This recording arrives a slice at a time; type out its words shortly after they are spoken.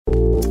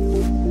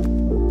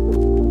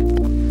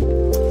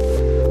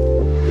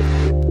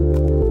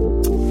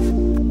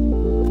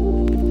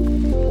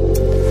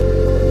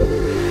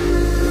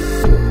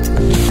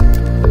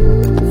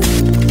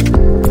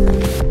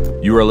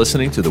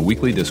listening to the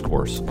Weekly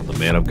Discourse on the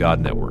Man of God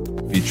Network,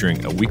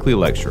 featuring a weekly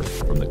lecture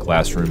from the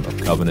classroom of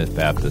Covenant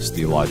Baptist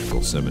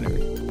Theological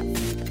Seminary.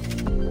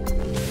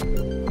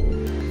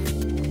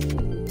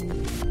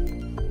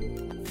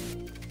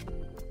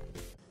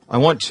 I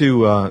want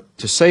to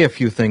say a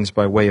few things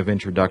by way of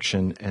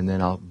introduction, and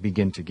then I'll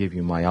begin to give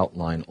you my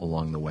outline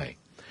along the way.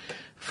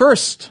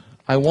 First,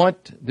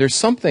 there's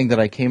something that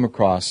I came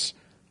across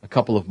a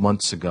couple of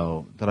months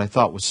ago that I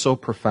thought was so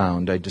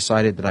profound, I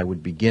decided that I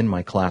would begin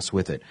my class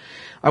with it.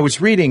 I was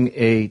reading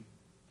a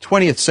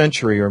 20th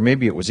century, or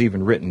maybe it was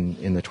even written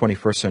in the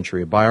 21st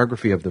century, a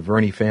biography of the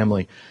Verney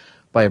family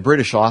by a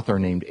British author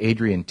named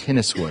Adrian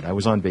Tinniswood. I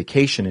was on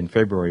vacation in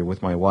February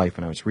with my wife,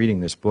 and I was reading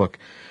this book,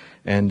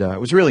 and I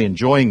was really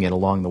enjoying it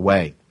along the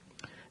way.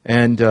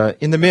 And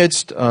in the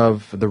midst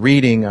of the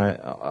reading,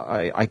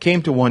 I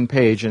came to one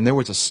page, and there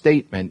was a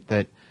statement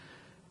that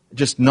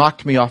just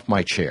knocked me off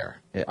my chair.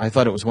 I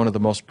thought it was one of the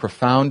most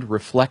profound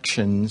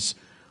reflections,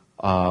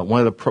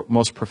 one of the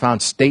most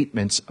profound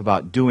statements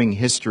about doing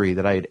history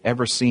that I had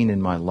ever seen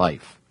in my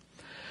life.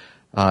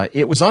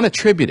 It was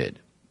unattributed.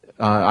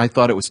 I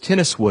thought it was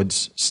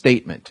Tinniswood's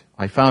statement.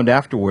 I found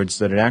afterwards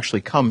that it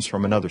actually comes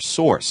from another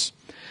source.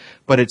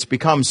 But it's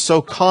become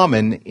so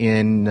common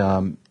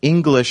in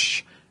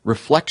English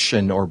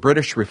reflection or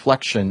British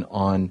reflection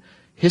on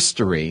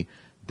history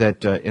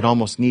that it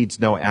almost needs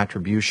no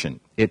attribution.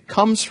 It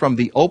comes from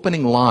the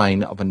opening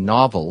line of a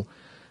novel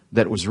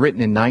that was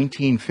written in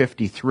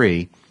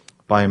 1953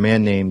 by a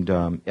man named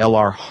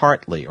L.R.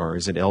 Hartley, or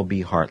is it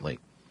L.B. Hartley?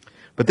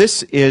 But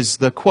this is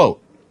the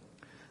quote: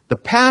 "The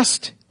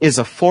past is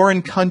a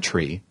foreign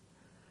country.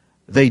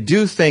 They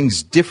do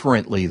things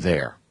differently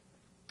there."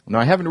 Now,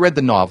 I haven't read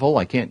the novel.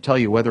 I can't tell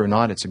you whether or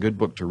not it's a good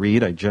book to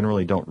read. I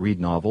generally don't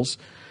read novels.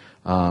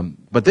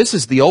 But this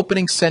is the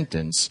opening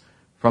sentence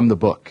from the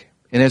book.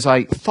 And as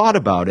I thought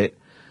about it,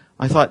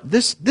 I thought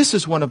this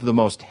is one of the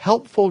most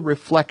helpful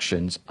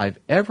reflections I've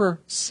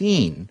ever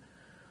seen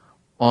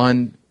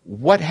on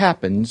what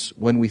happens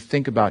when we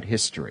think about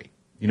history.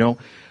 You know,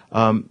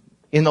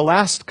 in the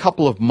last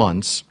couple of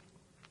months,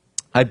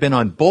 I've been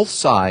on both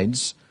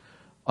sides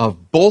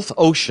of both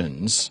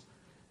oceans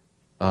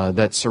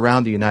that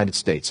surround the United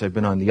States. I've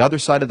been on the other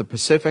side of the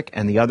Pacific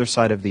and the other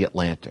side of the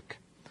Atlantic.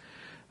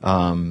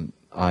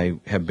 I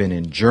have been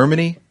in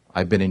Germany.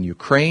 I've been in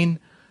Ukraine.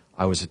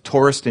 I was a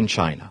tourist in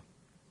China.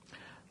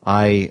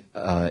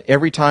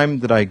 Every time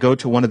that I go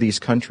to one of these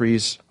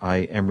countries, I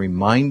am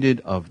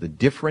reminded of the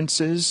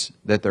differences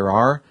that there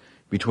are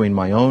between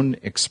my own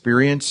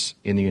experience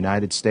in the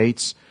United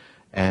States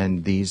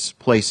and these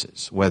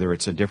places, whether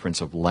it's a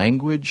difference of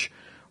language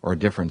or a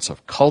difference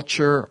of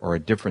culture or a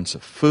difference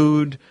of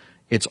food.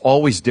 It's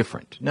always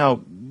different.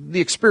 Now,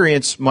 the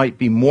experience might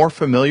be more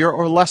familiar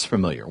or less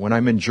familiar. When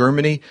I'm in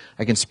Germany,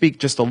 I can speak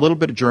just a little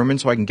bit of German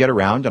so I can get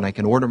around, and I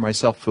can order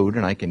myself food,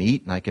 and I can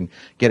eat, and I can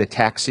get a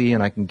taxi,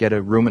 and I can get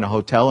a room in a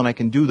hotel, and I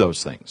can do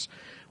those things.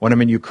 When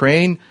I'm in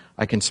Ukraine,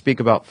 I can speak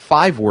about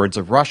 5 words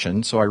of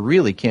Russian, so I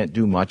really can't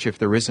do much if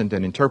there isn't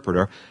an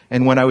interpreter.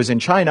 And when I was in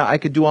China, I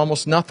could do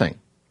almost nothing.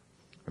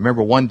 I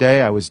remember one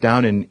day I was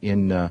down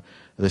in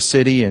the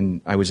city,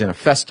 and I was in a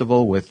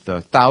festival with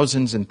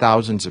thousands and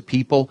thousands of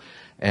people.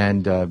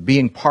 And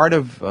being part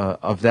of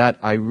that,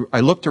 I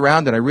looked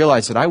around and I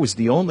realized that I was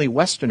the only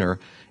Westerner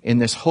in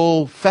this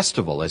whole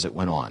festival as it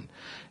went on.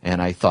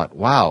 And I thought,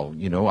 wow,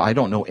 you know, I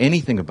don't know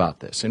anything about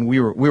this. And we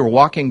were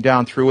walking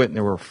down through it, and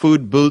there were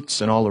food booths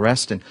and all the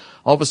rest. And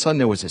all of a sudden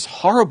there was this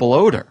horrible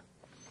odor.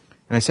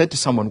 And I said to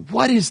someone,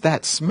 "What is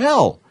that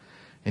smell?"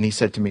 And he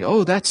said to me,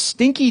 "Oh, that's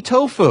stinky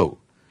tofu."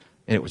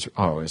 And it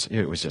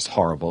was just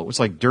horrible. It was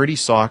like dirty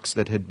socks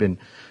that had been,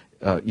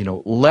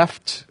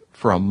 left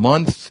for a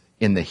month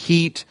in the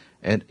heat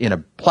and in a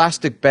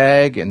plastic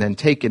bag and then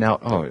taken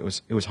out. Oh, it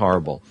was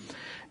horrible.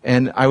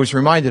 And I was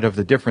reminded of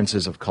the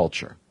differences of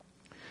culture.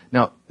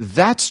 Now,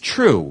 that's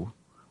true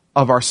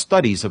of our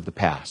studies of the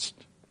past.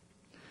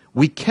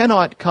 We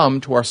cannot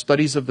come to our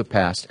studies of the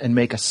past and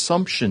make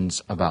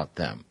assumptions about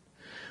them.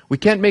 We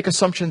can't make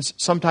assumptions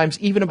sometimes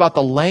even about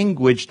the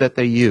language that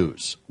they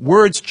use.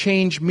 Words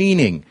change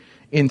meaning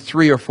in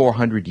 300 or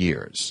 400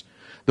 years.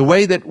 The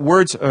way that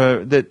words,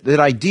 that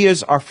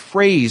ideas are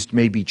phrased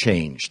may be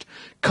changed.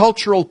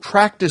 Cultural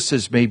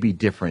practices may be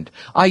different.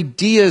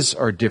 Ideas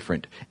are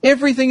different.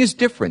 Everything is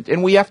different,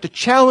 and we have to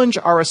challenge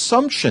our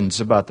assumptions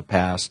about the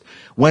past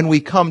when we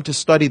come to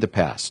study the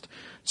past.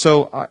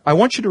 So I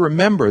want you to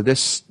remember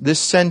this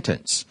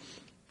sentence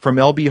from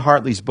L.B.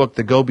 Hartley's book,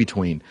 The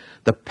Go-Between.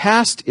 The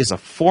past is a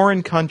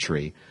foreign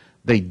country.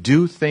 They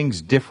do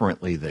things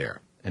differently there.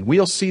 And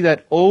we'll see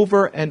that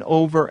over and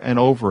over and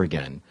over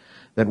again,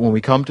 that when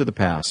we come to the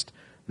past,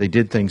 they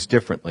did things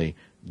differently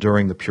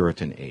during the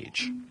Puritan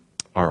age.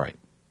 All right.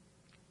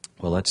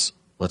 Well,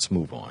 let's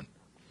move on.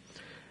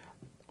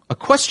 A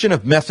question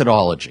of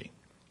methodology.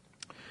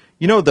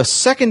 You know, the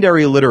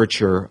secondary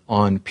literature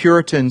on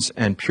Puritans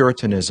and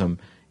Puritanism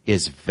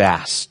is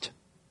vast.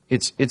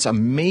 It's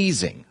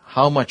amazing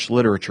how much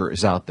literature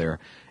is out there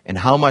and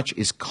how much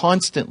is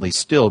constantly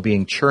still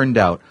being churned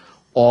out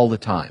all the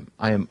time.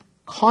 I am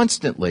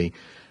constantly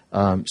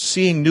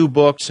seeing new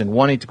books and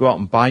wanting to go out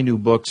and buy new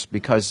books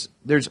because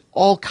there's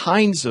all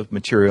kinds of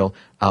material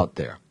out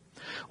there.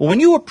 Well, when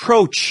you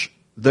approach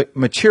the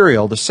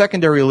material, the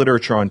secondary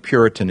literature on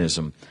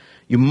Puritanism,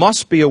 you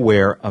must be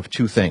aware of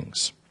two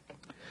things.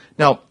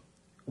 Now,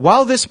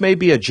 while this may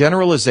be a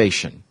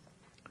generalization,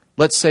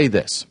 let's say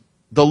this.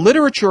 The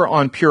literature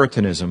on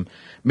Puritanism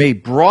may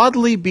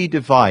broadly be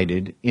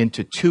divided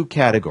into two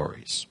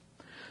categories: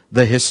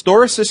 the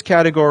historicist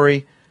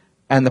category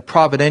and the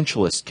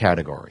providentialist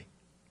category.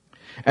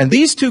 And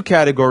these two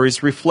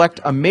categories reflect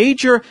a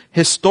major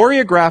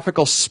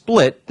historiographical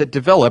split that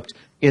developed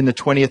in the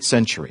 20th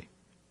century.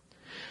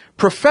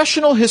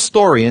 Professional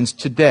historians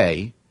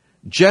today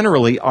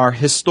generally are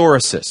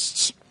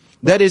historicists.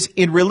 That is,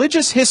 in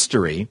religious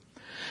history,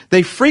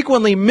 they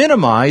frequently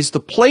minimize the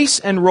place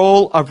and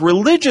role of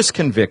religious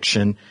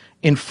conviction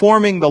in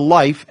forming the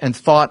life and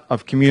thought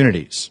of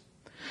communities.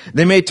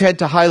 They may tend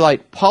to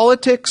highlight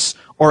politics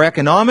or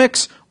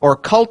economics or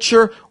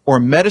culture or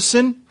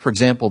medicine, for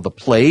example, the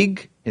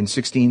plague in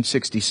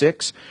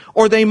 1666,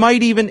 or they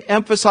might even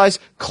emphasize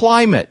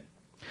climate.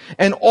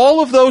 And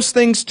all of those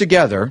things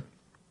together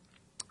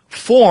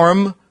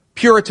form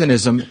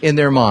Puritanism in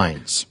their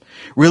minds.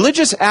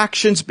 Religious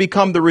actions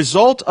become the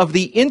result of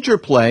the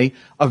interplay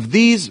of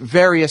these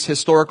various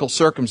historical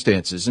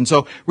circumstances. And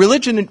so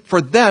religion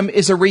for them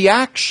is a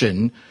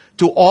reaction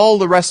to all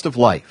the rest of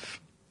life.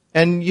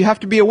 And you have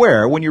to be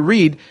aware when you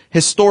read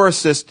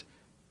historians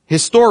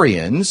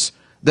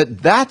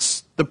that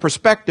that's the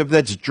perspective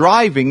that's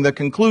driving the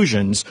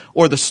conclusions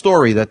or the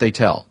story that they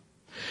tell.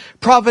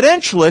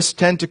 Providentialists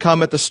tend to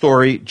come at the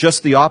story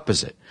just the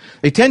opposite.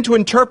 They tend to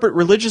interpret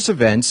religious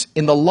events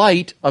in the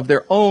light of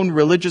their own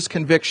religious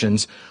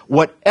convictions,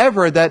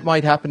 whatever that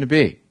might happen to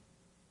be.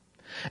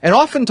 And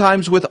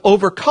oftentimes with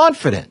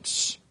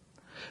overconfidence,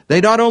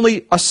 they not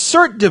only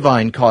assert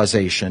divine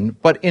causation,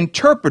 but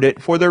interpret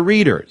it for their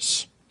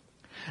readers.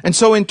 And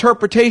so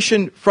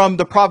interpretation from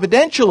the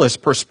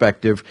providentialist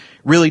perspective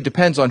really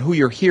depends on who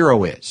your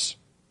hero is.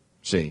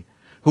 See,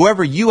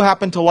 whoever you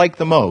happen to like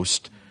the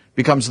most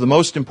becomes the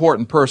most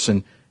important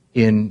person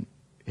in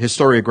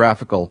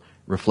historiographical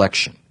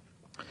reflection.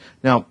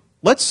 Now,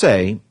 let's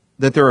say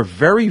that there are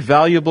very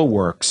valuable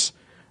works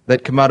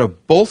that come out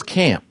of both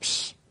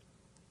camps,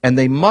 and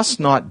they must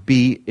not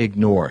be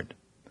ignored.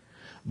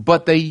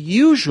 But they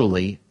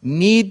usually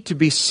need to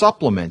be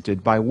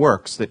supplemented by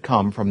works that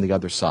come from the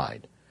other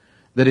side.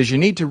 That is, you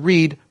need to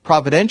read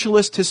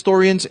providentialist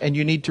historians and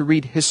you need to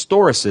read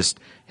historicist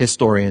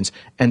historians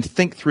and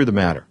think through the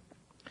matter.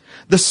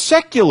 The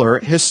secular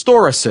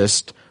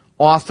historicist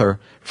author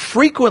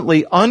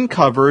frequently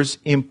uncovers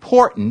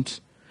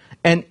important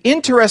and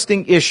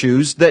interesting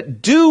issues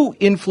that do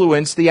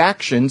influence the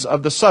actions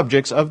of the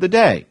subjects of the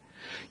day.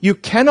 You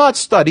cannot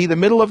study the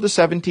middle of the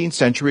 17th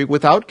century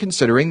without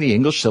considering the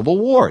English Civil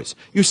Wars.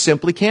 You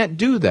simply can't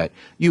do that.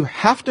 You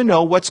have to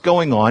know what's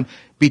going on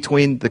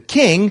between the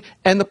king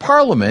and the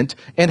parliament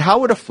and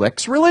how it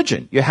affects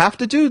religion. You have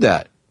to do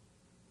that.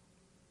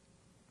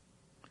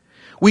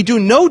 We do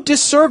no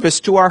disservice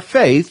to our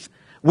faith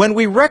when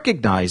we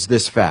recognize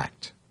this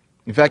fact.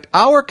 In fact,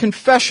 our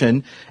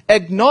confession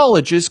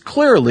acknowledges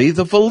clearly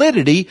the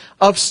validity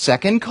of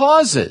second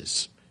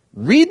causes.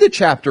 Read the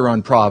chapter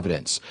on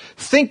providence.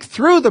 Think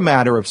through the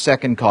matter of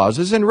second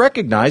causes and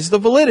recognize the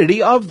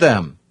validity of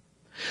them.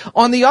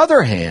 On the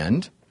other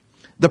hand,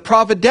 the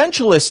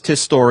providentialist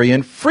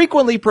historian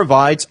frequently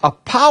provides a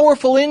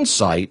powerful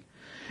insight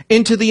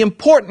into the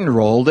important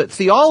role that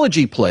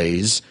theology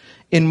plays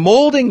in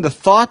molding the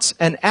thoughts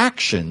and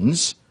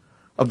actions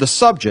of the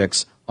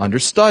subjects under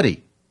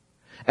study.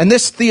 And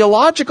this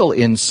theological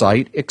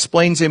insight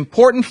explains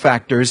important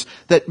factors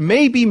that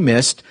may be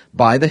missed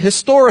by the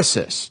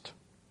historicist.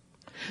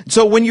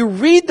 So when you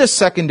read the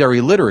secondary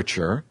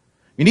literature,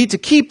 you need to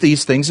keep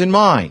these things in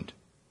mind.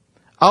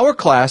 Our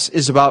class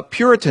is about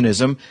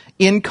Puritanism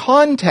in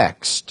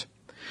context.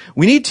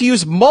 We need to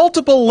use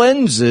multiple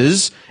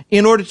lenses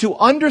in order to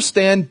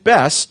understand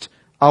best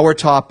our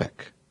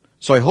topic.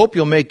 So I hope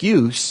you'll make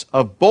use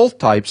of both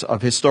types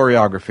of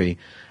historiography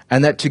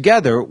and that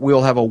together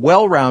we'll have a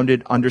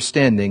well-rounded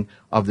understanding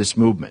of this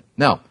movement.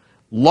 Now,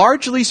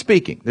 largely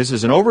speaking, this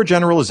is an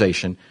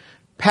overgeneralization.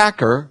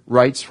 Packer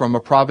writes from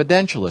a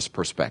providentialist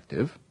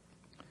perspective.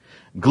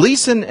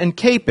 Gleason and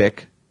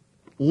Capek,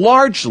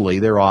 largely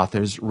their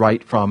authors,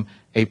 write from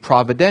a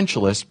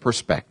providentialist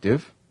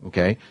perspective.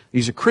 Okay?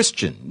 These are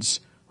Christians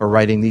who are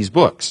writing these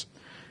books.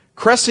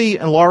 Cressy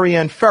and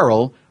Lorianne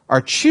Farrell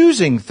are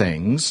choosing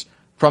things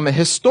from a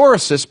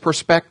historicist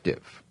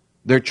perspective.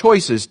 Their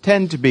choices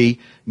tend to be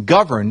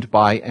governed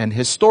by an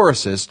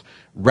historicist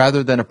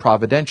rather than a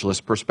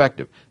providentialist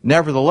perspective.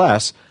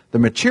 Nevertheless, the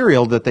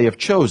material that they have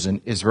chosen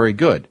is very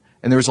good.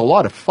 And there's a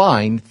lot of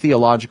fine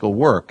theological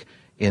work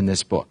in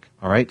this book.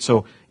 All right?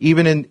 So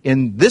even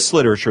in this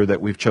literature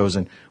that we've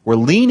chosen, we're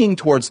leaning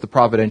towards the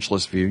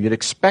providentialist view. You'd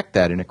expect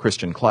that in a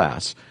Christian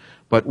class.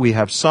 But we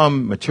have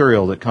some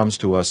material that comes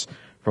to us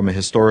from a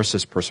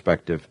historicist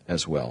perspective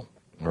as well.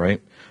 All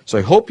right? So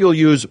I hope you'll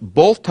use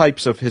both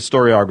types of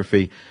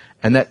historiography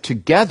and that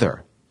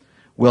together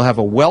we'll have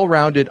a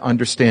well-rounded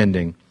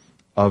understanding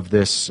of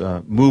this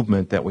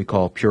movement that we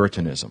call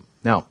Puritanism.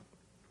 Now,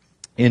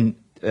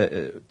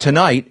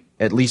 tonight,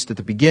 at least at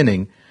the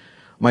beginning,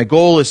 my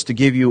goal is to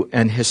give you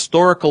an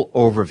historical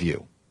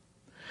overview,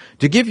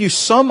 to give you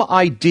some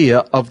idea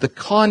of the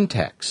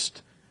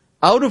context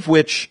out of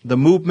which the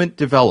movement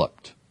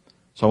developed.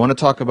 So I want to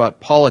talk about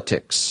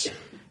politics,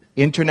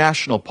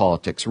 international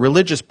politics,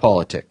 religious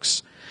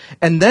politics,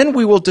 and then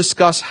we will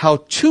discuss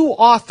how two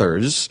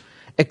authors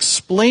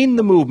explain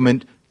the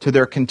movement to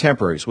their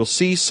contemporaries. We'll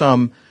see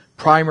some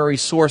primary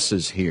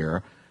sources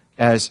here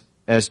as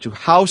to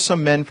how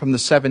some men from the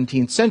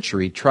 17th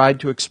century tried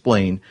to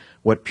explain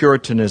what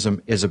Puritanism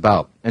is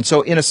about. And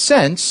so, in a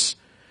sense,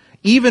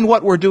 even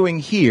what we're doing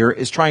here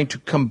is trying to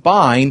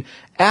combine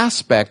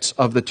aspects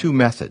of the two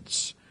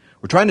methods.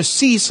 We're trying to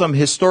see some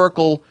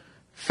historical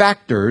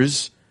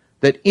factors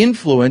that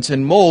influence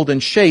and mold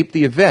and shape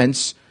the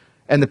events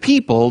and the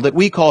people that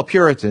we call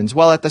Puritans,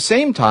 while at the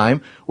same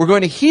time, we're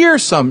going to hear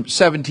some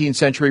 17th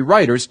century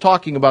writers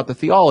talking about the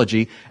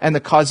theology and the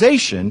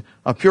causation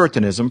of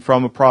Puritanism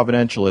from a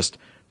providentialist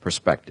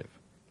perspective.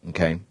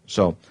 Okay?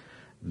 So,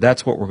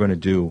 that's what we're going to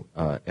do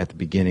at the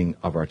beginning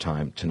of our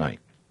time tonight.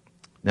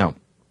 Now,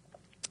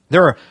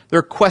 there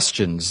are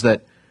questions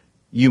that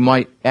you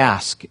might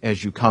ask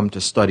as you come to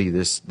study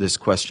this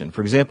question.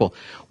 For example,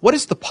 what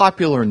is the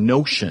popular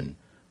notion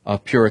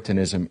of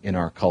Puritanism in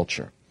our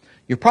culture?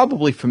 You're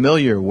probably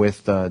familiar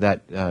with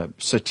that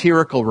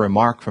satirical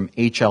remark from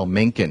H.L.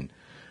 Mencken,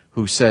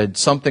 who said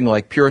something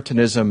like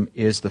Puritanism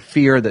is the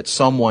fear that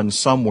someone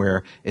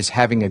somewhere is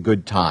having a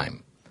good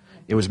time.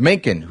 It was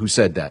Mencken who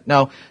said that.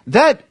 Now,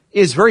 that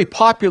is very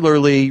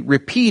popularly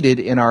repeated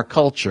in our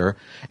culture,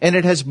 and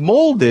it has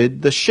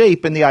molded the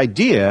shape and the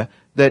idea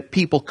that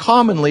people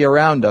commonly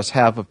around us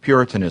have of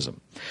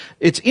Puritanism.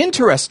 It's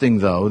interesting,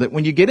 though, that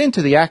when you get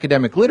into the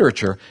academic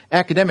literature,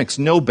 academics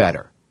know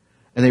better,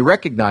 and they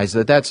recognize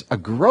that that's a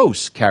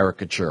gross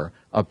caricature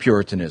of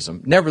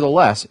Puritanism.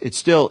 Nevertheless, it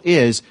still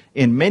is,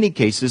 in many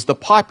cases, the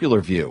popular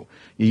view.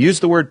 You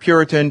use the word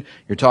Puritan,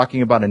 you're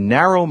talking about a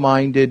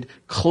narrow-minded,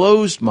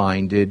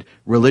 closed-minded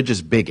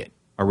religious bigot,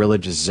 a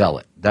religious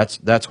zealot.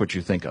 That's what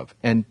you think of.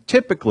 And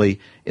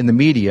typically, in the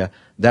media,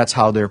 that's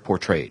how they're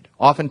portrayed,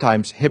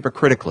 oftentimes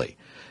hypocritically.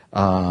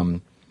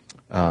 Nathaniel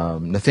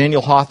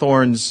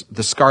Hawthorne's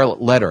The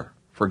Scarlet Letter,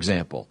 for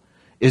example,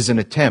 is an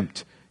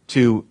attempt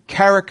to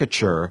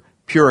caricature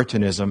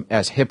Puritanism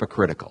as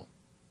hypocritical.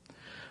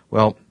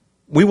 Well,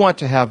 we want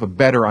to have a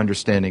better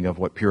understanding of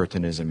what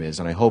Puritanism is,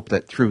 and I hope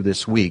that through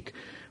this week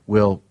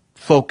we'll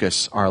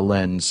focus our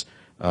lens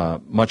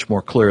much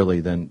more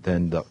clearly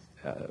than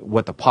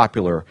what the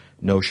popular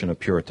notion of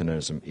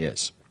Puritanism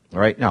is. All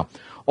right? Now,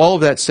 all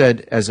of that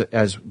said,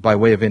 as by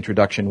way of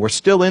introduction, we're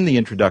still in the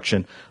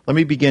introduction. Let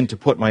me begin to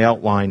put my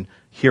outline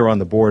here on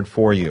the board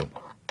for you.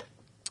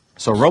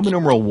 So, Roman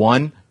numeral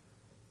 1,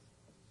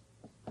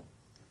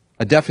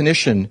 a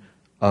definition,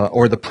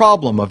 or the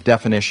problem of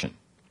definition.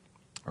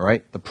 All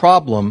right? The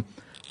problem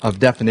of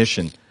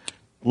definition.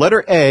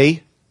 Letter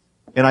A,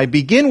 and I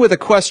begin with a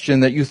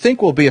question that you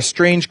think will be a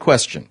strange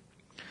question.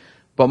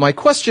 But my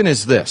question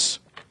is this: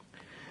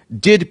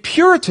 did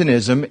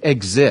Puritanism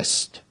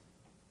exist?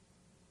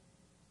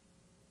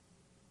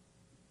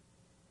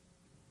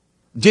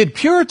 Did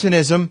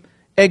Puritanism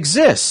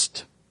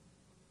exist?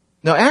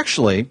 Now,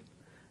 actually,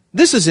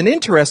 this is an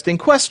interesting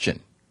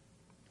question,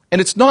 and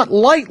it's not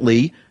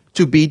lightly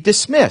to be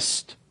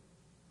dismissed.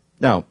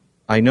 Now,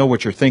 I know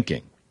what you're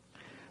thinking.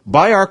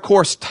 By our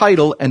course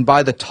title and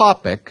by the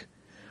topic,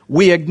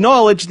 we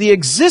acknowledge the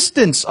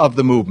existence of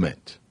the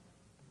movement.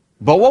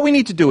 But what we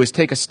need to do is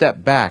take a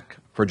step back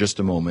for just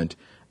a moment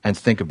and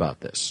think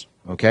about this,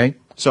 okay?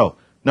 So,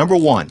 number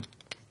 1.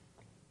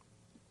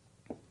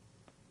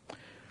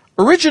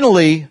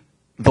 Originally,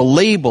 the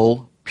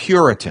label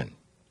Puritan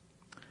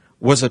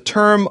was a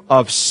term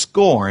of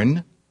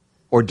scorn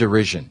or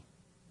derision.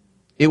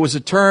 It was a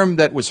term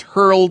that was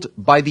hurled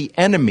by the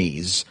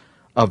enemies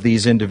of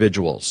these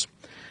individuals.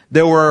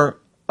 There were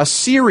a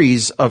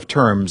series of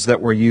terms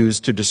that were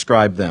used to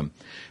describe them.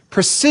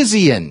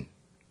 Precisian,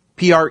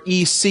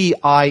 P-R-E-C-I-S-I-A-N.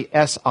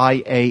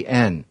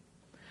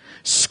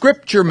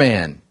 Scripture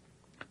man,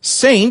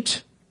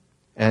 saint,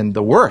 and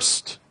the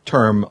worst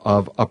term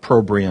of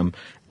opprobrium,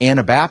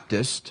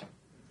 Anabaptist,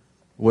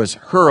 was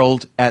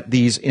hurled at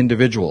these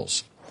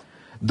individuals.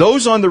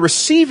 Those on the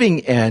receiving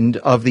end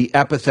of the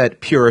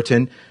epithet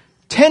Puritan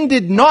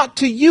tended not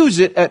to use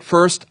it at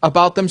first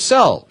about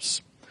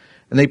themselves.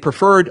 And they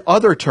preferred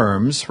other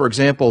terms, for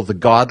example, the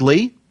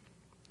godly,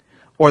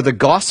 or the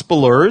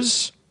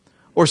gospelers,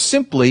 or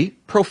simply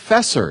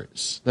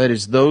professors, that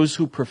is, those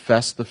who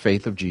profess the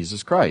faith of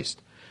Jesus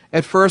Christ.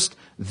 At first,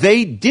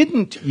 they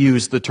didn't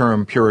use the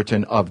term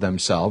Puritan of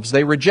themselves.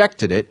 They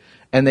rejected it,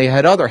 and they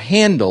had other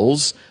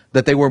handles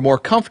that they were more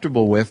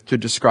comfortable with to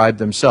describe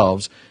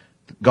themselves: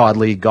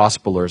 godly,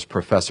 gospelers,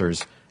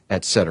 professors,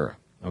 etc.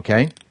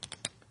 Okay?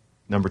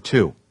 Number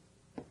 2.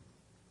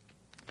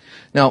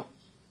 Now,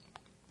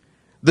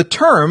 the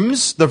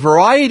terms, the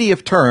variety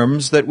of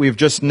terms that we've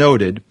just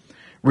noted,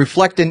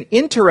 reflect an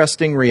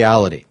interesting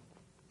reality.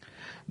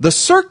 the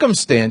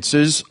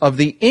circumstances of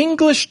the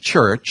English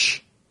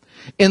church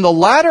in the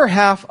latter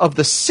half of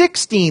the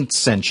 16th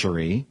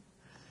century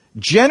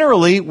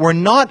generally were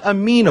not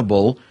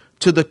amenable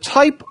to the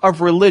type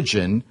of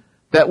religion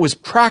that was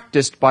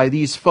practiced by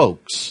these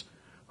folks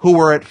who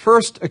were at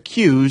first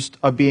accused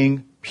of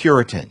being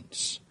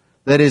Puritans.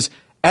 That is,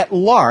 at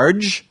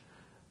large,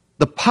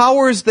 the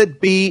powers that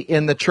be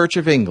in the Church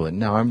of England,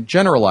 now I'm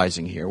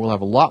generalizing here, we'll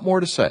have a lot more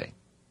to say,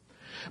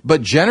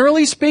 but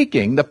generally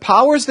speaking, the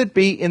powers that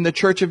be in the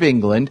Church of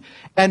England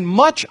and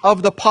much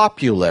of the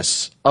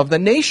populace of the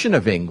nation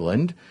of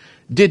England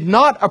did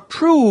not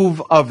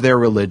approve of their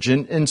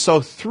religion, and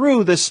so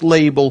threw this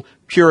label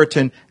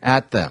Puritan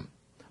at them.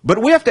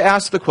 But we have to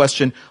ask the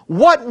question,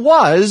 what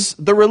was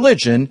the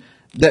religion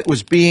that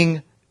was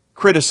being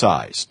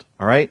criticized?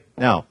 All right?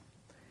 Now,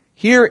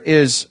 here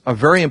is a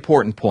very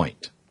important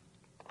point.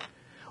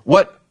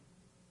 What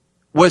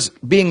was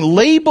being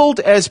labeled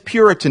as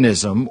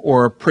Puritanism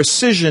or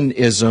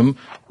Precisionism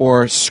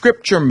or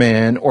Scripture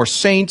Man or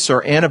Saints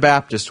or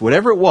Anabaptist,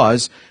 whatever it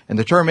was, and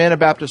the term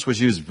Anabaptist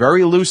was used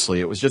very loosely.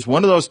 It was just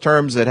one of those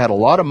terms that had a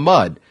lot of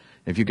mud.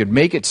 If you could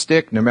make it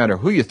stick, no matter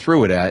who you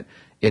threw it at,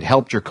 it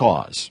helped your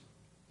cause.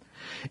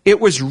 It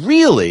was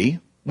really,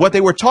 what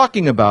they were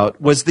talking about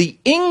was the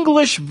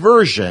English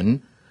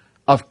version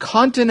of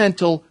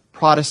continental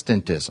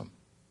Protestantism.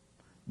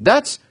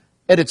 That's,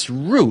 at its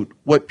root,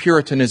 what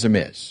Puritanism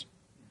is.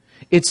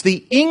 It's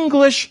the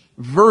English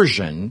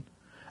version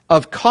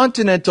of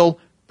continental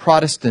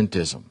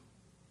Protestantism.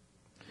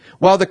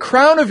 While the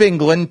crown of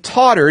England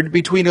tottered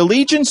between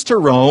allegiance to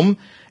Rome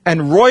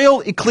and royal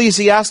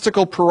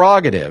ecclesiastical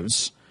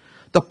prerogatives,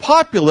 the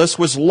populace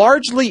was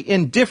largely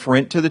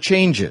indifferent to the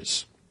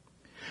changes.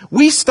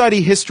 We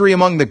study history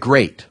among the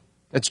great.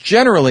 That's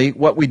generally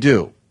what we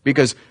do,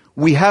 because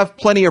we have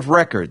plenty of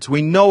records.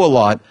 We know a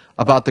lot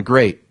about the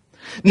great.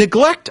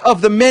 Neglect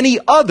of the many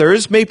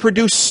others may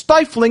produce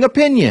stifling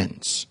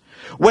opinions.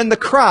 When the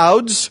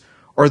crowds,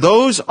 or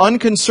those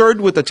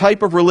unconcerned with the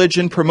type of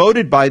religion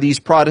promoted by these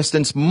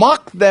Protestants,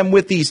 mocked them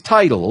with these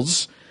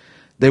titles,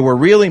 they were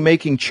really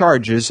making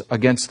charges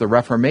against the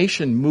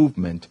Reformation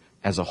movement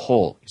as a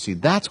whole. You see,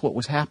 that's what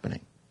was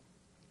happening.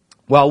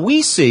 While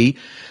we see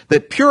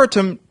that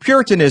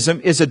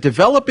Puritanism is a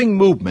developing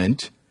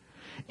movement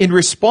in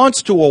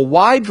response to a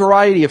wide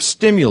variety of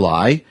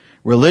stimuli,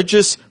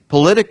 religious,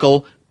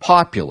 political,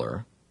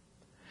 popular,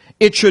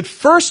 it should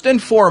first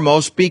and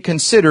foremost be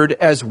considered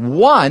as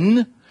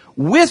one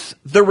with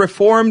the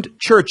Reformed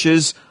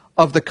churches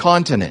of the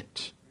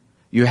continent.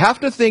 You have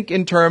to think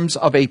in terms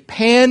of a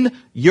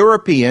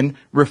pan-European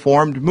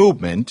Reformed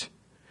movement,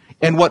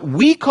 and what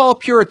we call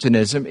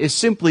Puritanism is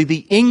simply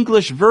the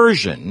English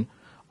version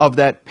of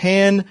that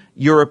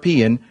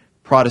pan-European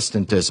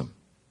Protestantism.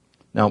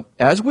 Now,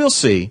 as we'll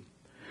see,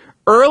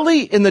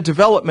 early in the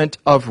development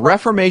of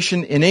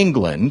Reformation in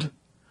England,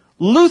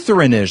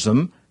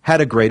 Lutheranism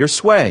had a greater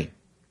sway.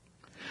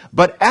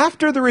 But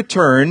after the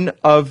return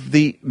of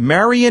the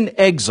Marian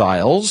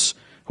exiles,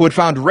 who had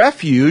found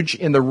refuge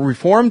in the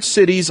Reformed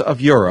cities of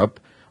Europe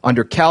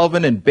under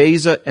Calvin and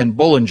Beza and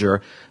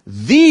Bullinger,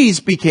 these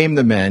became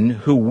the men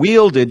who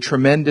wielded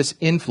tremendous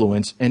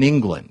influence in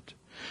England.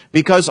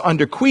 Because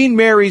under Queen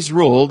Mary's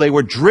rule, they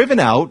were driven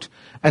out,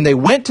 and they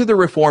went to the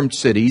Reformed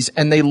cities,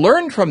 and they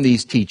learned from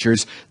these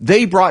teachers.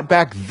 They brought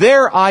back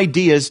their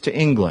ideas to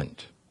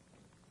England.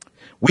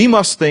 We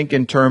must think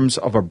in terms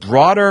of a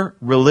broader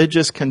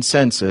religious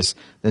consensus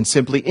than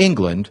simply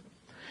England,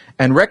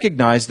 and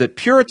recognize that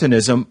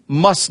Puritanism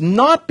must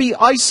not be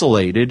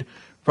isolated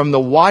from the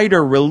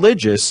wider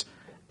religious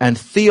and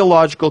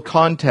theological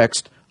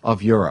context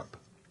of Europe.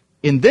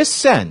 In this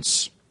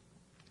sense,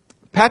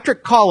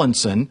 Patrick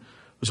Collinson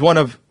was one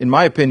of, in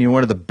my opinion,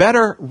 one of the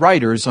better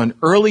writers on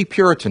early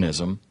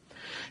Puritanism.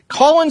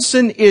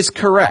 Collinson is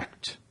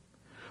correct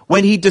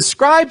when he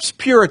describes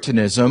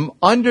Puritanism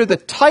under the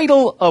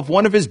title of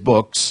one of his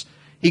books.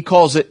 He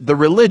calls it The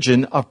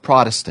Religion of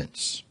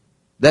Protestants.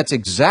 That's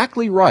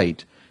exactly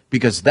right,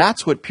 because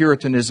that's what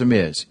Puritanism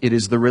is. It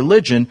is the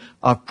religion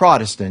of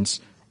Protestants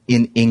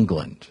in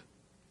England.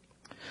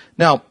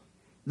 Now,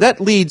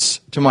 that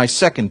leads to my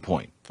second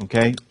point,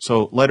 okay?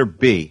 So, letter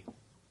B.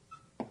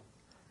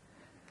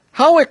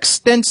 How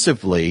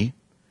extensively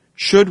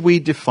should we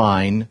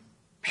define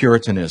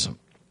Puritanism?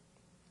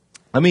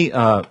 Let me,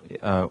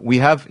 we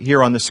have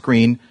here on the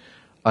screen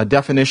a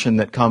definition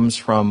that comes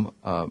from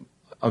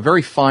a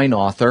very fine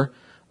author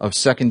of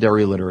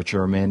secondary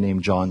literature, a man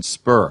named John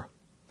Spur.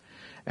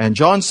 And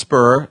John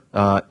Spur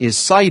is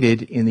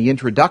cited in the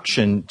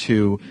introduction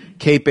to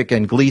Capek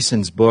and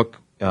Gleason's book,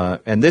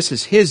 and this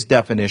is his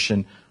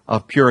definition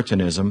of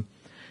Puritanism.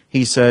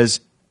 He says,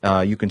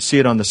 you can see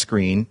it on the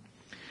screen,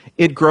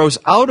 it grows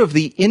out of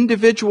the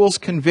individual's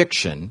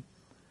conviction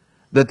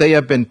that they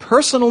have been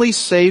personally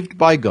saved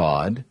by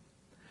God,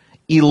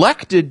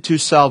 elected to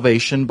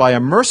salvation by a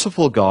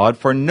merciful God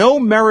for no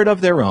merit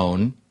of their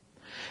own,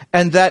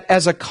 and that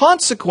as a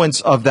consequence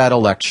of that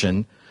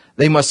election,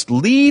 they must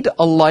lead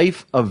a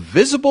life of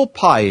visible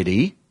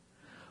piety,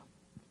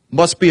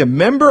 must be a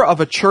member of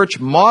a church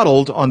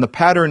modeled on the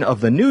pattern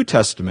of the New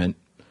Testament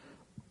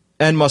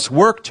and must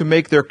work to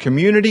make their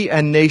community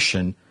and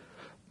nation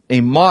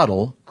a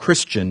model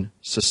Christian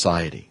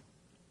society.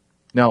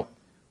 Now,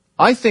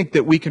 I think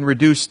that we can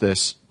reduce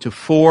this to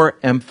 4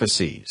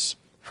 emphases.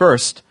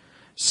 First,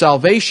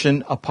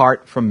 salvation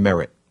apart from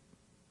merit.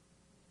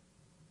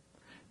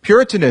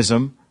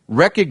 Puritanism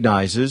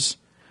recognizes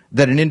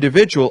that an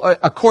individual,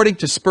 according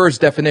to Spur's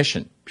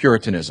definition,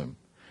 Puritanism,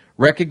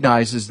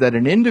 recognizes that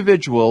an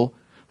individual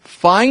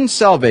finds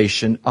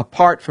salvation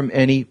apart from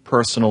any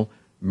personal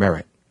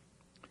merit.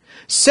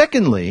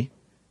 Secondly,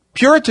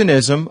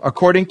 Puritanism,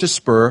 according to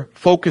Spur,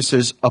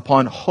 focuses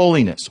upon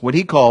holiness, what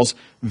he calls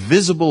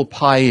visible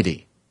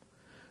piety.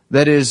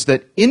 That is,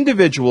 that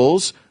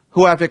individuals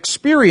who have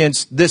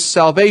experienced this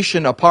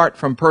salvation apart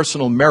from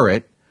personal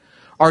merit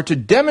are to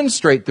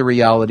demonstrate the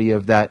reality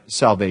of that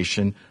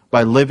salvation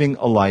by living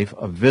a life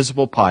of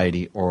visible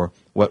piety, or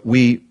what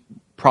we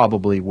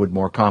probably would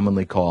more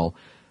commonly call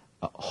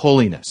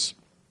holiness.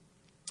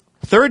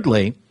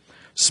 Thirdly,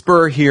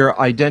 Spur here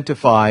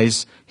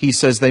identifies, he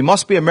says, they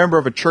must be a member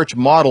of a church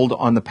modeled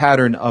on the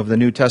pattern of the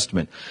New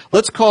Testament.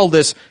 Let's call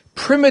this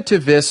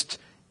primitivist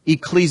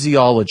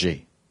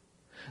ecclesiology.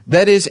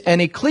 That is, an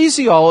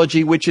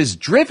ecclesiology which is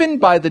driven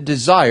by the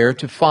desire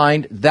to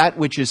find that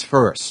which is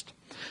first.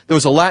 There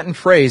was a Latin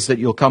phrase that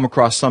you'll come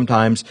across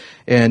sometimes,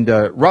 and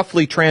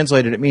roughly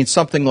translated, it means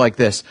something like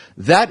this: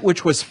 that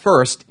which was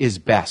first is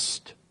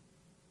best.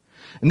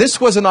 And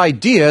this was an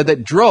idea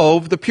that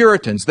drove the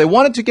Puritans. They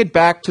wanted to get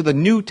back to the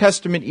New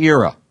Testament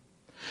era.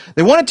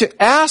 They wanted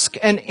to ask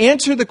and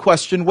answer the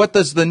question, what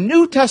does the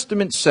New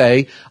Testament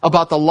say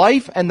about the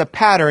life and the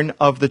pattern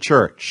of the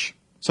church?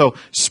 So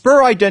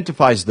Spur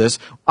identifies this.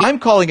 I'm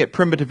calling it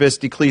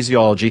primitivist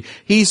ecclesiology.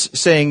 He's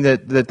saying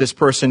that this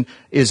person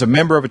is a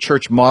member of a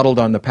church modeled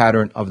on the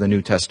pattern of the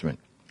New Testament.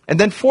 And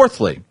then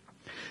fourthly,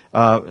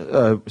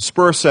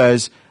 Spur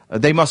says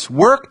they must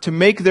work to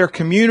make their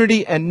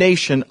community and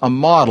nation a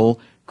model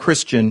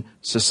Christian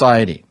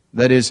society.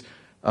 That is,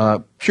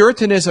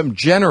 Puritanism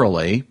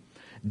generally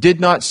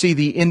did not see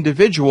the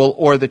individual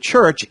or the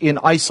church in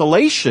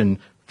isolation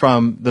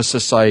from the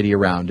society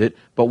around it,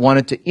 but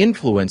wanted to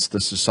influence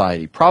the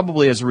society,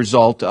 probably as a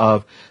result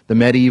of the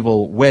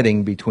medieval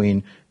wedding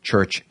between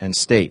church and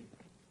state.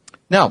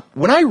 Now,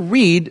 when I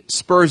read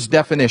Spur's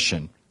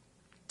definition,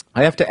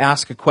 I have to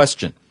ask a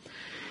question.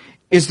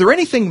 Is there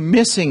anything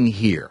missing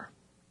here?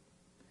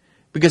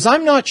 Because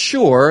I'm not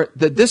sure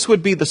that this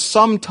would be the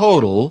sum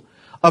total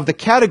of the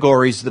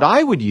categories that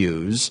I would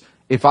use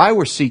if I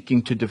were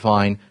seeking to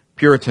define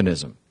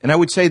Puritanism. And I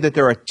would say that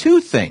there are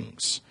 2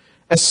 things,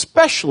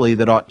 especially,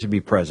 that ought to be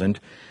present,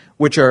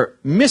 which are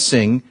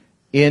missing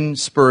in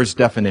Spur's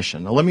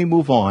definition. Now let me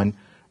move on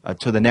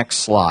to the next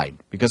slide,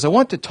 because I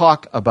want to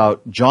talk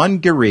about John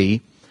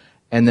Garee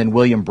and then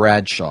William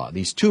Bradshaw,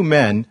 these 2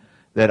 men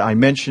that I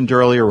mentioned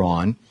earlier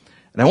on.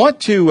 And I want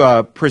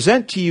to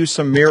present to you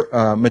some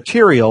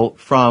material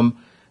from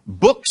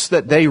books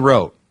that they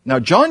wrote. Now,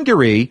 John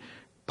Garee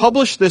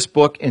published this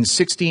book in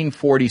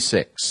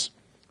 1646.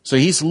 So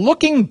he's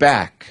looking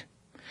back,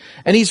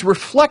 and he's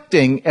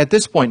reflecting at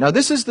this point. Now,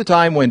 this is the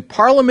time when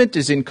Parliament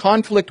is in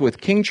conflict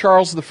with King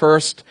Charles I,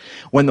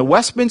 when the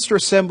Westminster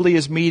Assembly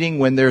is meeting,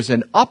 when there's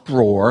an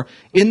uproar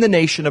in the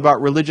nation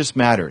about religious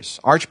matters.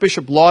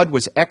 Archbishop Laud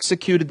was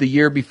executed the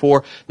year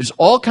before. There's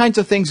all kinds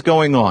of things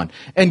going on.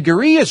 And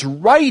Garee is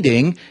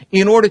writing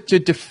in order to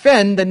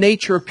defend the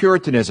nature of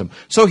Puritanism.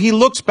 So he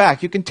looks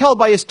back. You can tell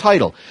by his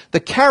title, The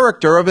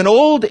Character of an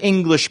Old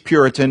English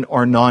Puritan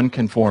or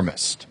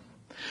Nonconformist.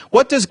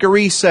 What does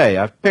Garee say?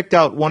 I've picked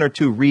out 1 or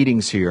 2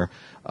 readings here,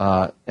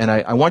 and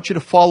I want you to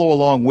follow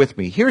along with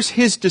me. Here's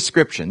his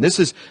description. This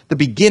is the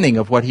beginning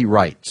of what he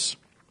writes.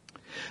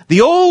 The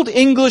old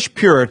English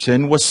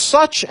Puritan was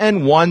such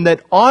an one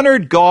that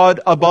honored God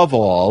above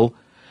all,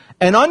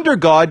 and under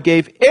God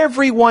gave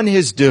everyone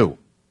his due.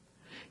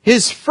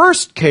 His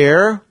first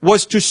care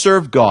was to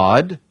serve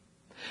God,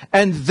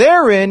 and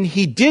therein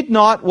he did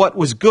not what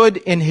was good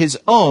in his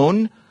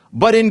own,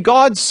 but in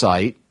God's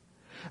sight,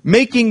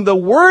 making the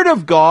word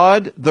of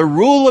God the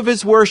rule of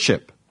his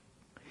worship.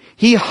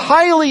 He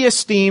highly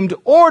esteemed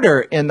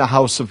order in the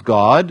house of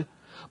God,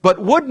 but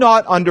would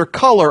not under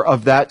color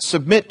of that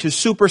submit to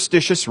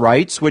superstitious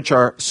rites which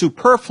are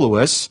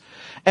superfluous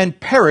and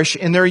perish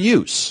in their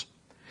use.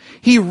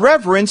 He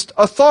reverenced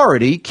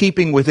authority,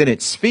 keeping within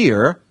its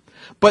sphere,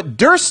 but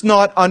durst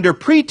not under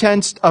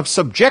pretense of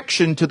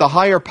subjection to the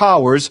higher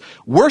powers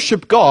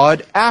worship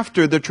God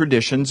after the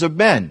traditions of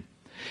men.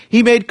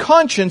 He made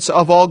conscience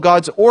of all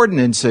God's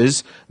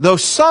ordinances, though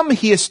some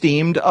he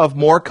esteemed of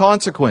more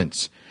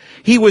consequence.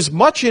 He was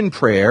much in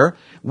prayer.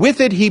 With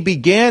it he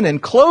began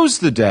and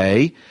closed the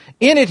day.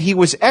 In it he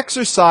was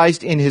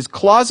exercised in his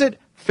closet,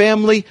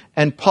 family,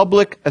 and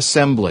public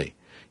assembly.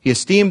 He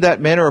esteemed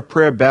that manner of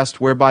prayer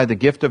best, whereby the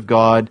gift of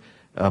God,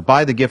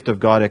 by the gift of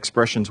God,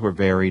 expressions were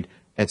varied,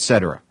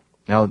 etc.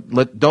 Now,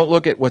 don't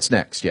look at what's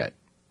next yet,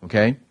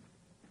 okay?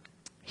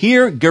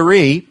 Here,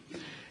 Garee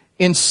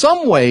in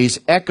some ways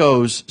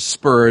echoes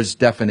Spur's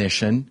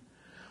definition,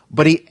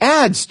 But he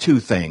adds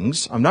two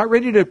things. I'm not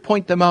ready to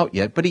point them out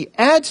yet, but he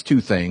adds two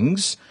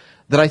things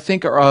that I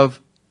think are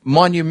of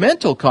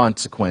monumental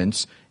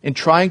consequence in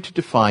trying to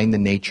define the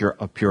nature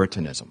of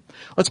Puritanism.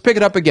 Let's pick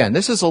it up again.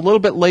 This is a little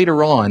bit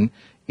later on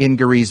in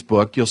Gary's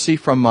book. You'll see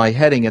from my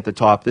heading at the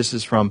top, this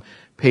is from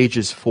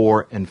pages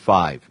 4 and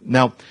 5.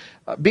 Now,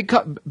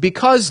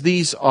 because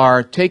these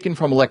are taken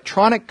from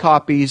electronic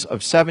copies of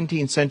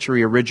 17th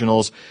century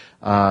originals,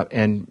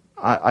 and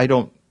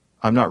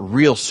I'm not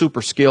real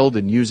super skilled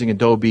in using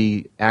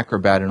Adobe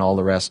Acrobat and all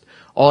the rest,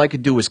 all I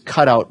could do was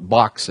cut out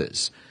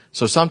boxes.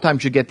 So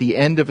sometimes you get the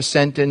end of a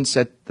sentence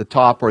at the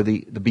top or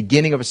the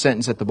beginning of a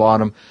sentence at the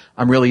bottom.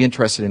 I'm really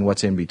interested in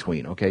what's in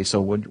between, okay?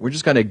 So we're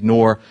just going to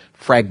ignore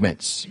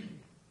fragments.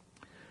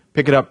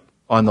 Pick it up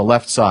on the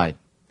left side.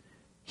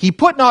 He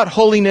put not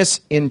holiness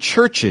in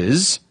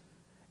churches,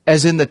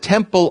 as in the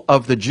temple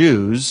of the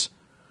Jews,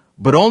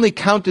 but only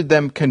counted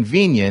them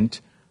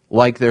convenient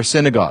like their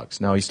synagogues.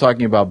 Now he's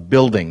talking about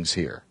buildings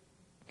here,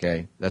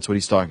 okay? That's what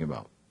he's talking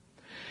about.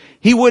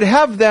 He would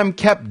have them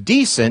kept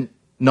decent,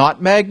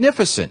 not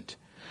magnificent,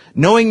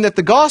 knowing that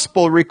the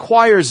gospel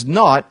requires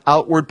not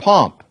outward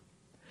pomp.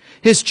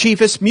 His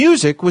chiefest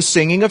music was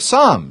singing of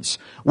psalms,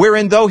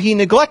 wherein though he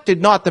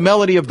neglected not the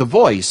melody of the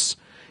voice,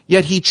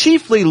 yet he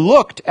chiefly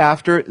looked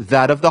after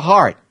that of the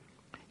heart.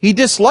 He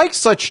disliked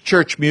such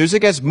church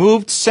music as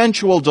moved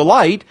sensual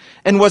delight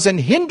and was an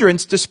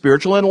hindrance to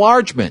spiritual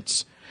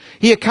enlargements.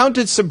 He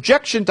accounted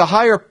subjection to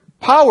higher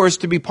powers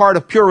to be part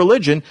of pure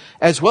religion,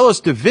 as well as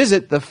to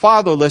visit the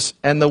fatherless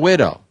and the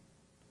widow.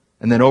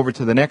 And then over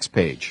to the next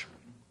page.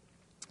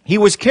 He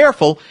was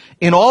careful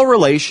in all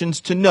relations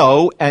to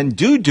know and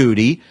do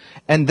duty,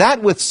 and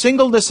that with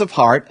singleness of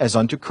heart as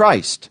unto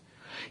Christ.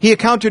 He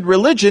accounted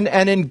religion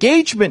an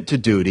engagement to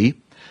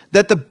duty,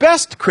 that the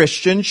best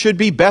Christians should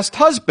be best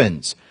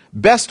husbands,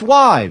 best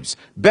wives,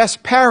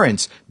 best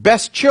parents,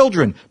 best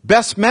children,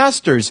 best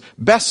masters,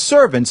 best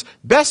servants,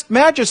 best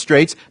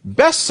magistrates,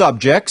 best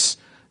subjects,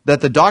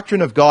 that the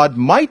doctrine of God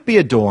might be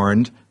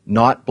adorned,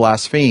 not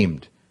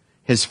blasphemed.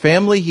 His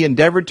family he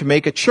endeavored to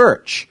make a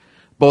church,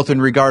 both in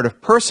regard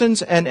of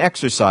persons and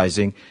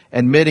exercising,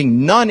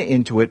 admitting none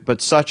into it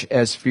but such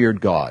as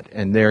feared God.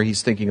 And there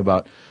he's thinking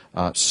about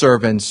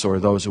servants or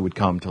those who would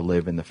come to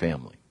live in the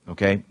family.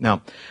 Okay?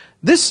 Now,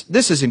 this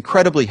is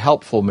incredibly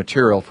helpful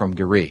material from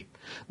Gary.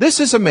 This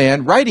is a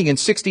man writing in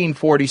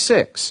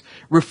 1646,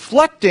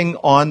 reflecting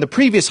on the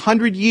previous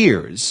 100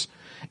 years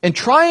and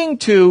trying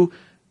to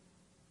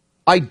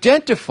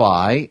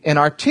identify and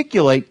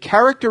articulate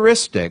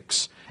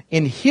characteristics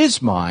in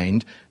his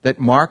mind that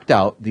marked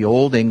out the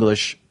Old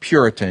English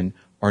Puritan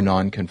or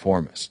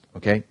nonconformist.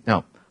 Okay?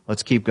 Now,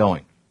 let's keep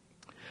going.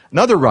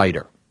 Another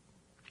writer.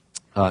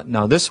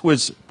 Now, this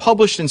was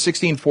published in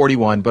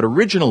 1641, but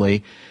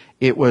originally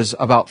it was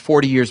about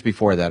 40 years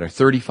before that, or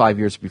 35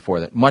 years before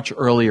that, much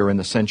earlier in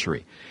the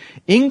century.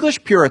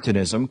 English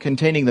Puritanism,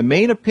 containing the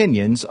main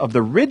opinions of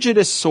the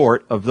rigidest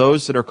sort of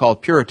those that are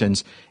called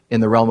Puritans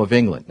in the realm of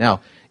England.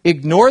 Now,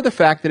 ignore the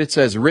fact that it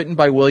says written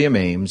by William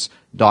Ames,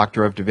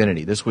 Doctor of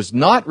Divinity. This was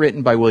not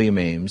written by William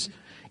Ames.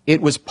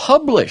 It was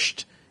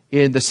published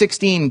in the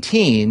 16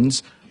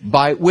 teens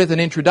with an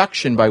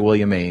introduction by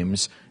William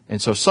Ames.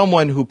 And so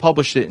someone who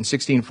published it in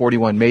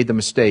 1641 made the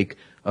mistake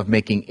of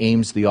making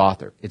Ames the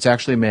author. It's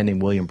actually a man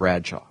named William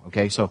Bradshaw.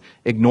 Okay, so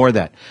ignore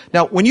that.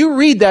 Now, when you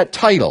read that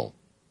title,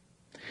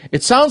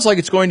 it sounds like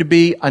it's going to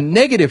be a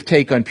negative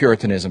take on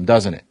Puritanism,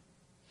 doesn't it?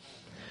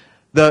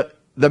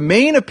 The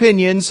main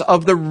opinions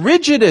of the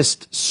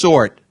rigidest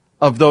sort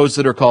of those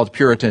that are called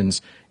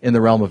Puritans in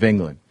the realm of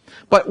England.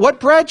 But what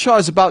Bradshaw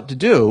is about to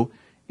do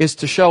is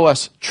to show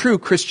us true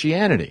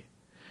Christianity.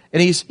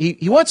 And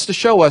he wants to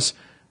show us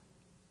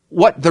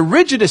what the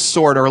rigidest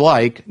sort are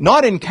like,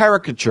 not in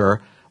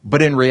caricature,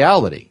 but in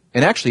reality.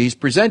 And actually, he's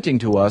presenting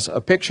to us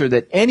a picture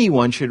that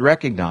anyone should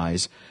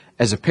recognize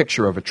as a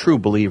picture of a true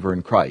believer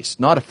in Christ.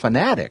 Not a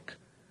fanatic,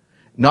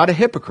 not a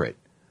hypocrite,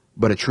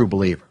 but a true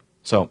believer.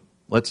 So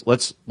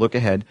let's look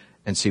ahead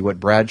and see what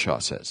Bradshaw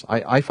says.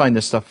 I find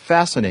this stuff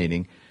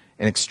fascinating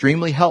and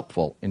extremely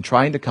helpful in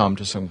trying to come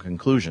to some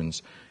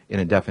conclusions in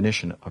a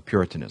definition of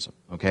Puritanism.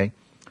 Okay?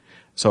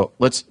 So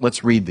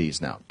let's read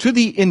these now. To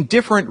the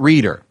indifferent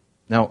reader.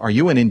 Now, are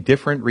you an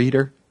indifferent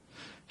reader?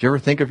 Do you ever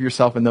think of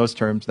yourself in those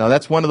terms? Now,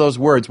 that's one of those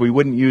words we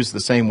wouldn't use the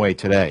same way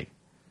today.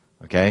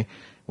 Okay?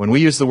 When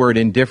we use the word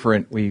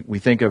indifferent, we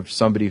think of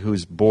somebody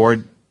who's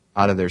bored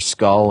out of their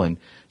skull and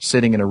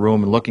sitting in a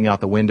room and looking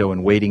out the window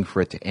and waiting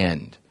for it to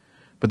end.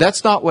 But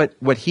that's not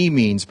what he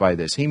means by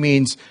this. He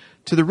means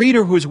to the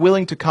reader who is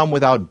willing to come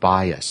without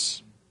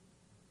bias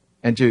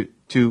and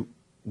to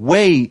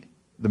weigh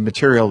the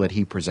material that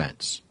he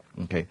presents.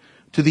 Okay?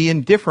 To the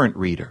indifferent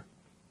reader.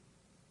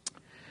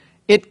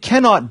 It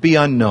cannot be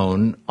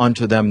unknown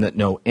unto them that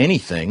know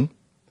anything,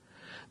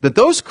 that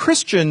those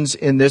Christians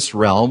in this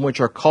realm which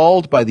are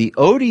called by the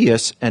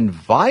odious and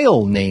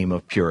vile name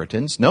of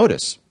Puritans,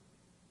 notice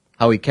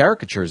how he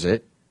caricatures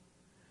it,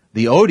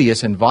 the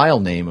odious and vile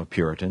name of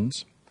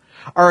Puritans,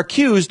 are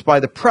accused by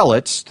the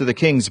prelates to the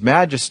king's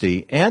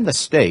majesty and the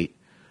state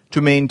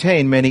to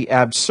maintain many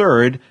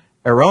absurd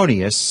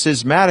erroneous,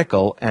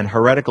 schismatical, and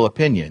heretical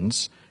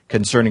opinions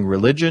concerning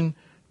religion,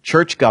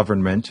 church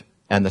government,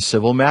 and the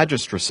civil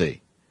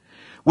magistracy,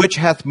 which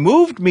hath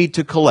moved me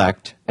to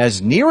collect,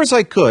 as near as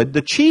I could,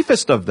 the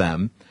chiefest of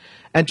them,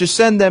 and to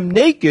send them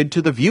naked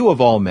to the view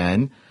of all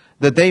men,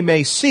 that they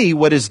may see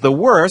what is the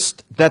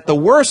worst, that the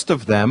worst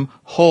of them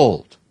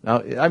hold.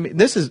 Now, I mean,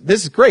 this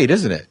is great,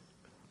 isn't it?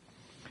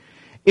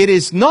 It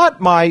is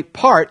not my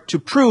part to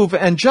prove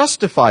and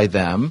justify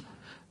them.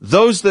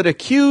 Those that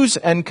accuse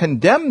and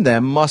condemn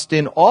them must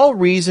in all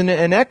reason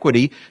and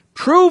equity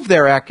prove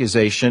their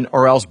accusation,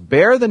 or else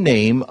bear the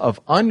name of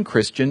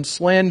unchristian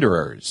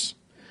slanderers.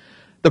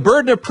 The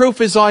burden of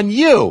proof is on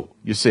you,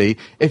 you see.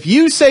 If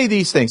you say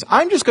these things,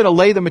 I'm just going to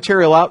lay the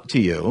material out to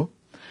you.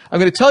 I'm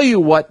going to tell you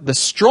what the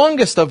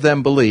strongest of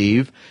them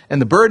believe,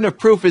 and the burden of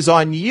proof is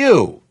on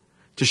you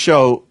to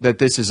show that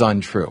this is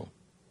untrue.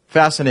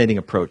 Fascinating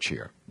approach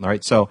here. All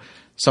right, so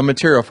some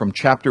material from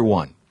chapter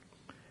 1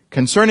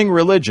 concerning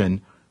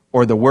religion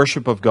or the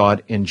worship of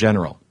God in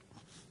general.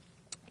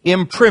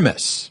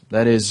 Imprimis,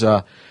 that is,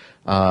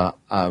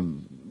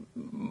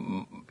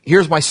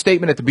 here's my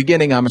statement at the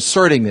beginning. I'm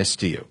asserting this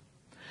to you.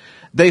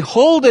 They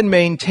hold and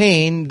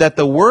maintain that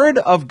the word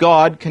of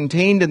God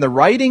contained in the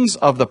writings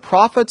of the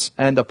prophets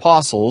and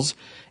apostles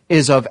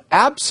is of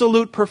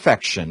absolute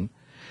perfection,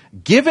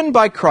 given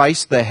by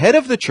Christ, the head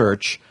of the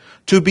church,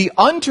 to be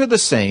unto the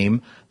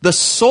same the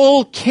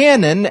sole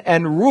canon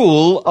and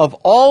rule of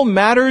all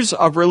matters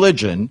of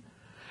religion,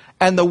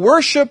 and the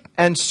worship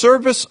and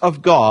service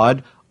of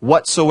God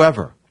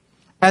whatsoever.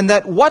 And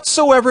that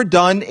whatsoever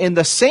done in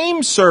the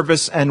same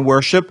service and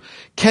worship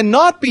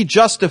cannot be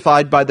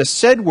justified by the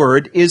said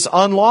word is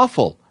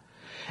unlawful.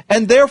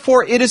 And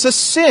therefore it is a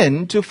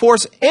sin to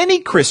force any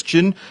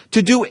Christian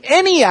to do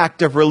any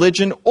act of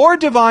religion or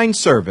divine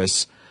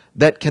service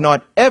that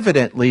cannot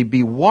evidently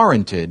be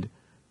warranted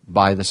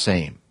by the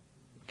same.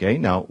 Okay,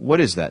 now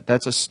what is that?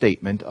 That's a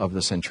statement of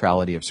the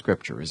centrality of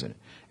Scripture, isn't it?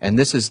 And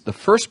this is the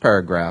first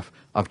paragraph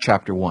of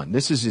chapter 1.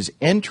 This is his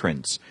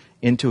entrance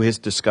into his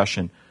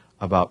discussion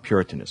about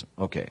Puritanism.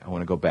 Okay, I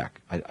want to go back.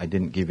 I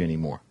didn't give you any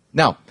more.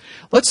 Now,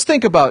 let's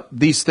think about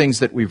these things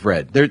that we've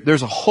read.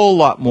 There's a whole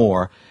lot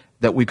more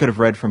that we could have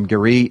read from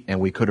Gary and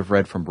we could have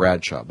read from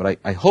Bradshaw. But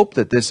I hope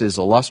that this is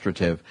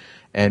illustrative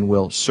and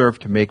will serve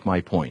to make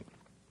my point.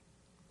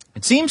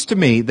 It seems to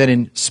me that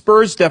in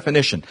Spur's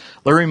definition,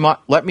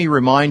 let me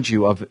remind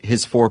you of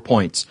his 4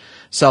 points.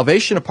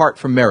 Salvation apart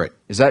from merit.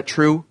 Is that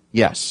true?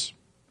 Yes.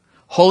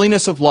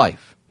 Holiness of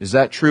life. Is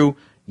that true?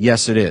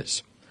 Yes, it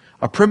is.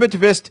 A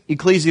primitivist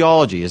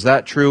ecclesiology. Is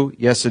that true?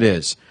 Yes, it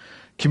is.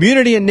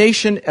 Community and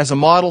nation as a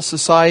model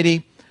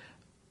society.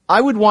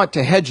 I would want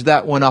to hedge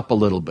that one up a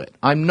little bit.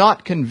 I'm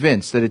not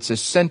convinced that it's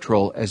as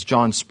central as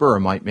John Spur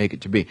might make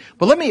it to be.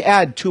 But let me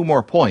add 2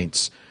 more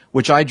points,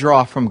 which I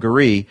draw from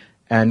Gary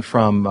and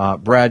from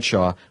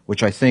Bradshaw,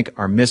 which I think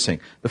are missing.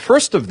 The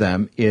first of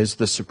them is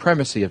the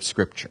supremacy of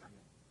Scripture.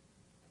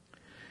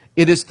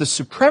 It is the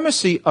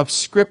supremacy of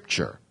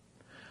Scripture,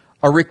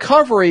 a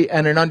recovery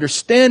and an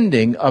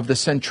understanding of the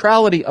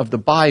centrality of the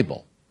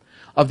Bible,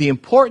 of the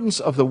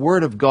importance of the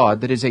Word of God,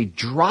 that is a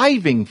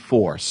driving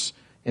force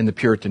in the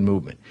Puritan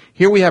movement.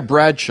 Here we have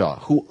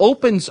Bradshaw, who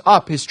opens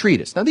up his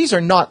treatise. Now, these are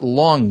not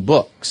long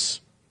books.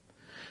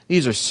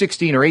 These are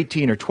 16 or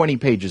 18 or 20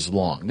 pages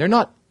long. They're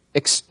not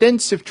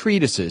extensive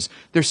treatises.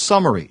 They're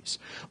summaries.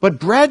 But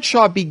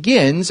Bradshaw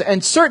begins,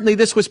 and certainly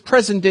this was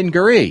present in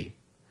Gary,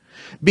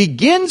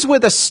 begins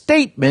with a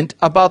statement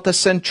about the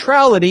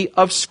centrality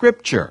of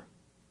Scripture.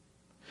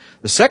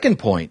 The second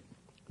point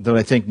that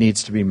I think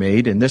needs to be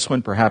made, and this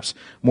one perhaps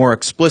more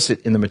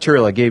explicit in the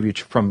material I gave you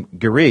from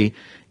Gary,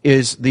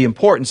 is the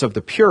importance of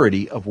the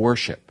purity of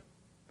worship.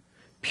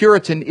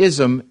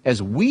 Puritanism,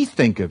 as we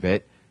think of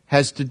it,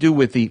 has to do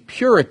with the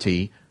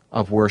purity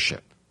of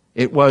worship.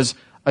 It was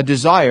a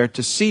desire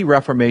to see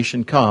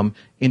Reformation come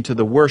into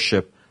the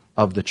worship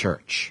of the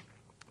church.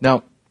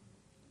 Now,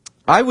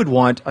 I would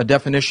want a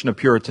definition of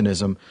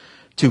Puritanism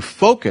to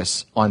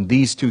focus on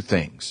these 2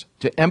 things,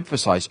 to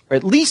emphasize, or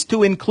at least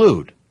to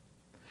include,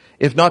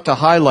 if not to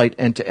highlight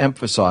and to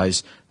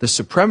emphasize, the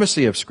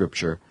supremacy of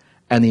Scripture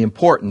and the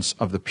importance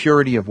of the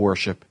purity of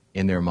worship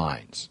in their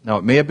minds. Now,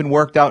 it may have been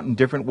worked out in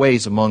different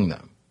ways among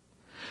them.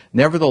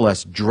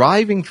 Nevertheless,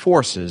 driving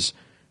forces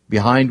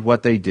behind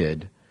what they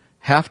did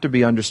have to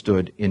be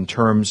understood in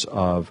terms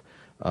of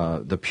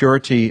the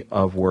purity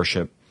of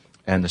worship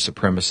and the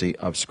supremacy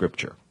of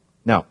Scripture.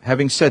 Now,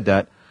 having said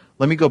that,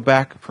 let me go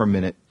back for a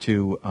minute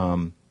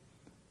to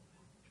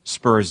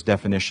Spur's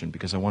definition,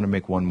 because I want to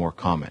make one more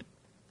comment.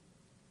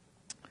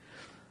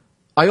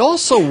 I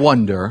also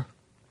wonder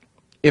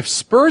if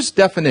Spur's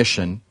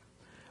definition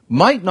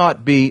might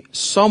not be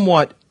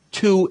somewhat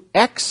too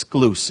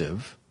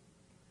exclusive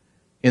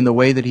in the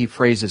way that he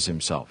phrases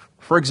himself.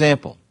 For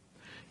example,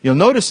 you'll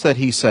notice that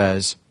he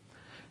says,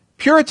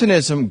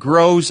 Puritanism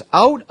grows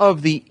out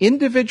of the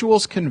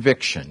individual's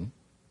conviction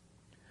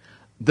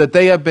that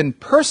they have been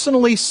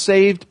personally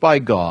saved by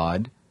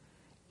God,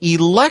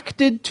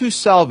 elected to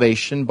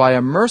salvation by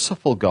a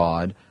merciful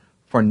God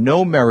for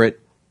no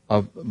merit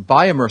of,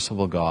 by a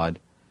merciful God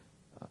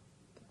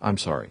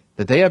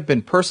that they have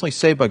been personally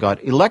saved by God,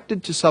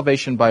 elected to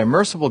salvation by a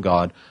merciful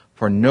God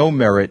for no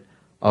merit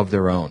of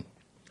their own.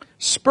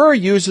 Spur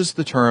uses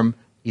the term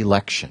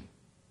election.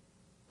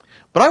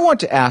 But I want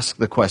to ask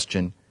the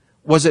question,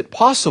 was it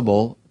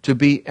possible to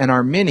be an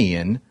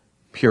Arminian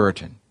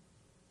Puritan?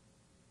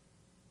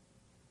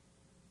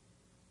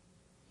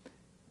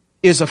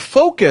 Is a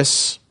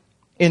focus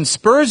in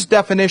Spur's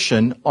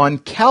definition on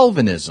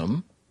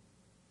Calvinism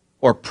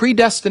or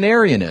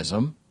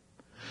predestinarianism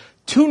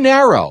too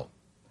narrow?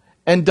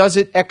 And does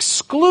it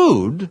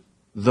exclude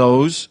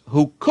those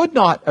who could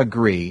not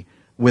agree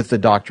with the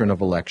doctrine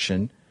of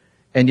election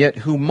and yet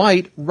who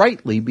might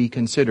rightly be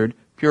considered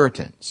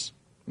Puritans?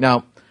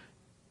 Now,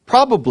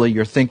 probably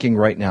you're thinking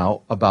right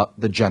now about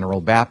the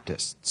General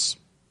Baptists.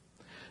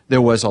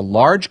 There was a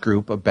large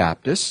group of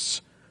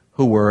Baptists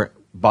who were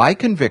by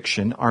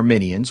conviction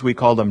Arminians. We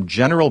call them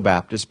General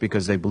Baptists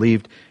because they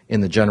believed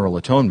in the general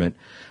atonement.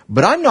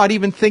 But I'm not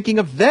even thinking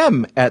of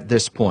them at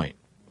this point.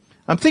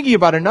 I'm thinking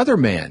about another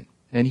man,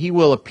 and he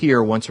will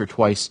appear once or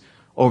twice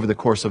over the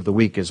course of the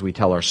week as we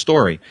tell our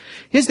story.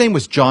 His name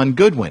was John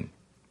Goodwin.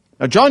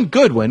 Now, John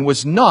Goodwin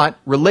was not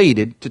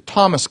related to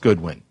Thomas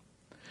Goodwin.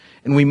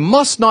 And we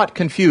must not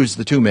confuse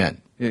the two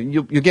men.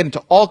 You get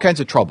into all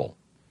kinds of trouble,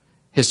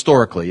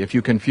 historically, if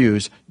you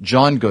confuse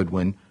John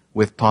Goodwin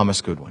with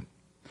Thomas Goodwin.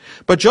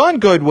 But John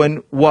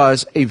Goodwin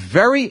was a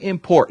very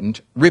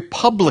important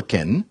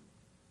Republican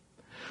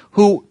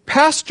who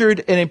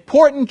pastored an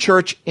important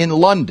church in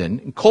London,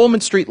 in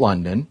Coleman Street,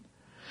 London,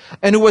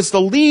 and who was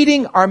the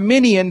leading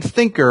Arminian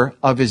thinker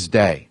of his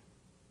day.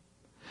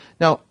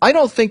 Now, I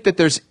don't think that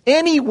there's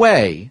any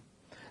way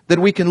that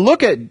we can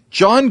look at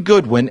John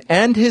Goodwin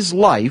and his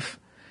life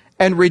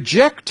and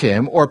reject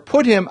him or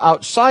put him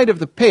outside of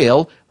the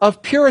pale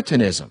of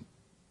Puritanism.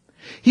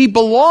 He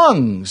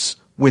belongs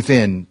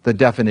within the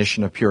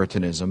definition of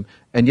Puritanism,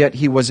 and yet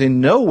he was in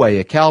no way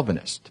a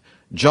Calvinist.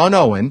 John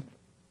Owen,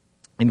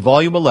 in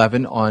volume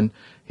 11 on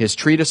his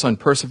treatise on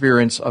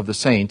perseverance of the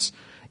saints,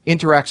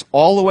 interacts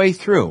all the way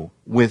through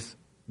with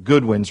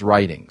Goodwin's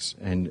writings.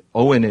 And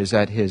Owen is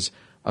at his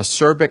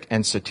acerbic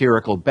and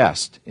satirical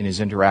best in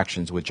his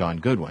interactions with John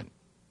Goodwin.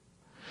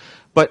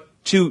 But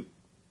to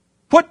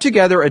put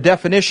together a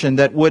definition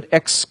that would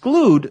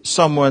exclude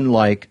someone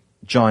like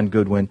John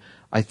Goodwin,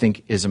 I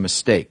think, is a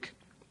mistake.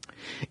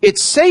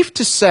 It's safe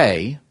to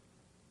say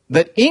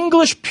that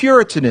English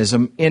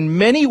Puritanism in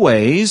many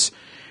ways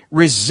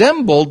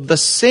resembled the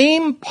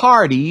same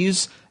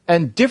parties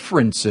and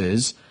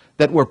differences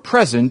that were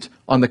present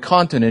on the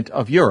continent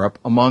of Europe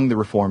among the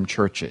Reformed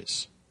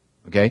churches.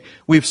 Okay?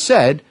 We've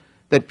said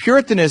that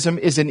Puritanism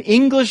is an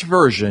English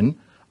version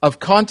of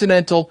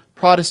continental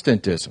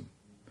Protestantism.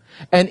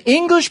 And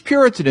English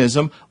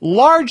Puritanism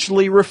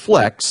largely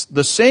reflects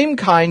the same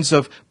kinds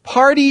of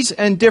parties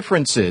and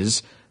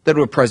differences that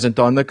were present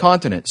on the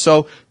continent.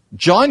 So,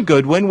 John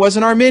Goodwin was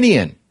an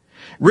Arminian.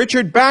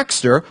 Richard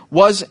Baxter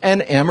was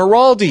an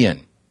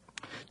Amyraldian.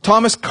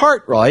 Thomas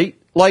Cartwright,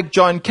 like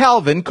John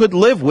Calvin, could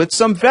live with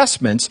some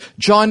vestments.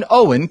 John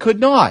Owen could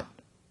not.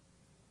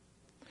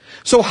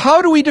 So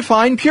how do we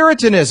define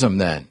Puritanism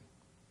then?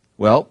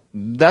 Well,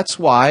 that's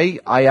why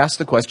I asked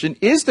the question,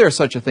 is there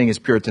such a thing as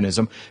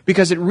Puritanism?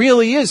 Because it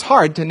really is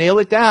hard to nail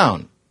it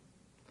down.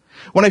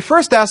 When I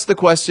first asked the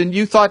question,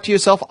 you thought to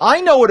yourself,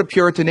 I know what a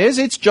Puritan is.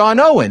 It's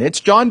John Owen. It's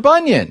John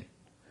Bunyan.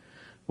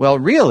 Well,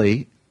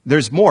 really,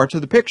 there's more to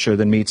the picture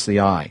than meets the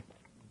eye.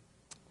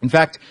 In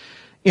fact,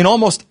 in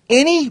almost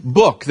any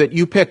book that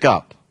you pick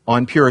up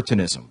on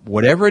Puritanism,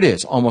 whatever it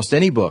is, almost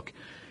any book,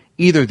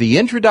 either the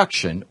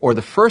introduction or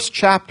the first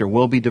chapter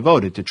will be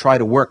devoted to try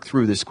to work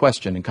through this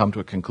question and come to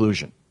a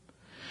conclusion.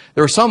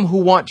 There are some who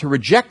want to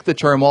reject the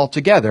term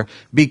altogether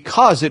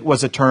because it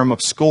was a term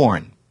of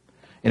scorn,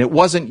 and it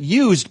wasn't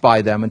used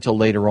by them until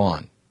later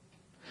on.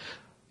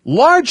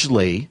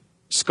 Largely,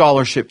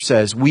 scholarship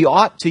says we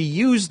ought to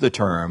use the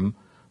term,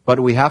 but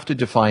we have to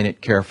define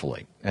it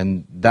carefully,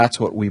 and that's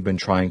what we've been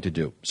trying to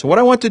do. So what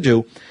I want to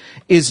do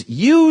is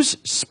use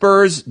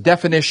Spur's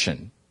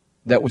definition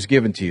that was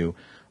given to you,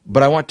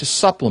 but I want to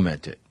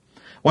supplement it.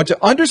 I want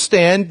to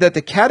understand that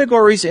the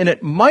categories in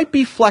it might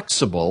be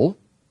flexible,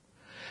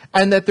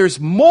 and that there's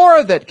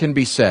more that can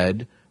be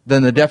said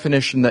than the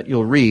definition that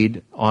you'll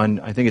read on,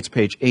 I think it's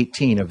page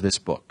 18 of this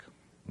book.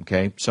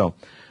 Okay, so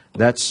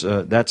that's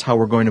how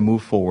we're going to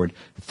move forward.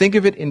 Think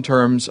of it in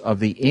terms of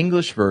the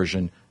English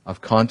version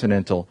of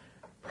continental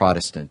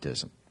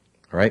Protestantism.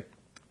 All right,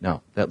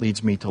 now that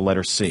leads me to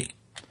letter C.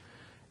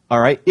 All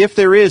right, if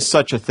there is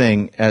such a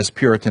thing as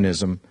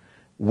Puritanism,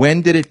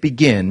 when did it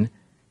begin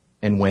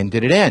and when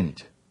did it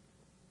end?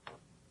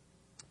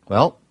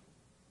 Well,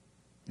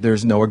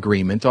 there's no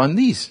agreement on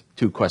these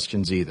two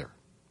questions either.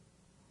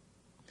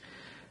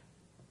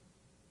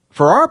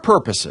 For our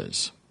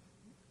purposes,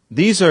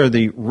 these are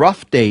the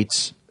rough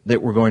dates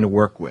that we're going to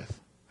work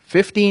with.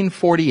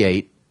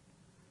 1548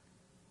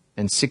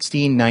 and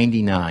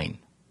 1699,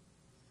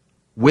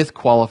 with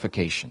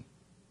qualification.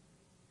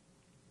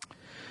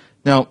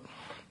 Now,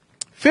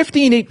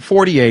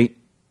 1548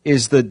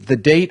 is the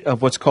date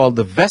of what's called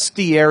the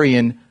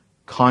Vestiarian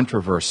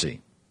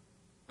controversy.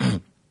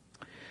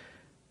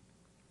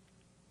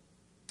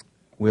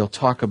 we'll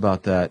talk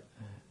about that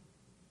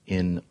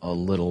in a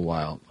little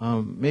while.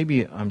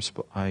 Maybe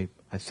I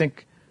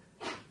think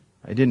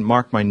I didn't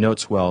mark my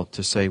notes well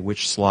to say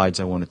which slides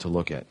I wanted to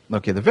look at.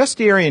 Okay, the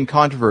vestiarian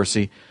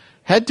controversy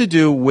had to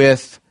do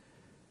with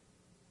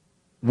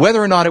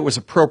whether or not it was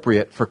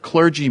appropriate for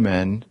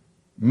clergymen,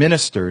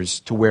 ministers,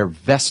 to wear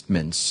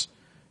vestments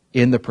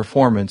in the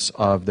performance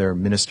of their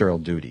ministerial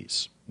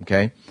duties.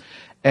 Okay?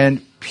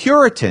 And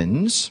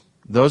Puritans,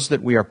 those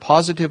that we are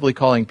positively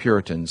calling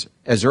Puritans,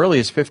 as early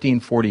as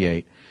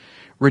 1548,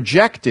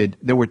 rejected,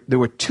 there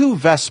were two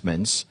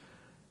vestments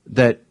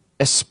that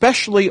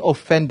especially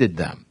offended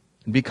them.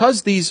 And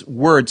because these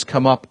words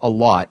come up a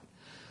lot,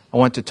 I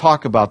want to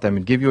talk about them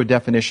and give you a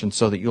definition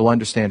so that you'll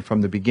understand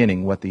from the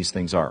beginning what these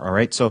things are. All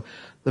right? So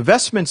the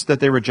vestments that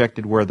they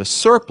rejected were the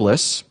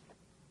surplice,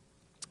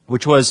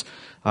 which was,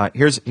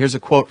 here's a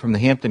quote from the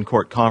Hampton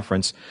Court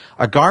Conference,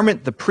 a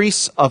garment the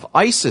priests of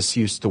Isis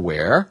used to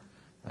wear.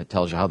 That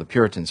tells you how the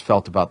Puritans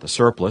felt about the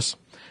surplice.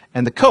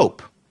 And the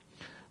cope.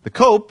 The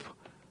cope,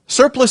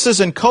 surplices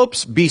and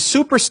copes be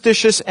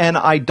superstitious and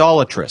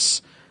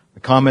idolatrous. A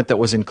comment that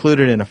was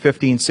included in a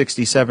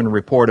 1567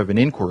 report of an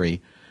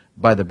inquiry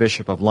by the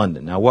Bishop of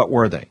London. Now, what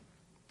were they?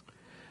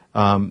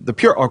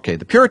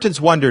 The Puritans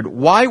wondered,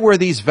 why were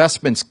these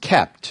vestments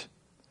kept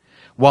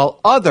while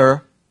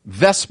other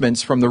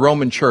vestments from the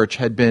Roman Church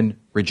had been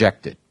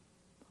rejected?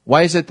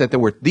 Why is it that there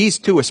were these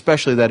two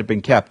especially that had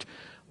been kept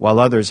while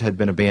others had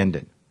been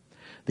abandoned?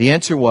 The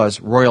answer was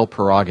royal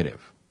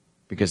prerogative,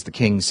 because the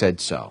king said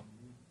so.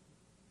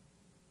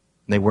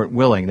 They weren't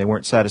willing, they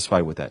weren't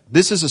satisfied with that.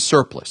 This is a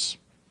surplice.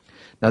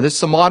 Now, this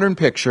is a modern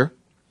picture,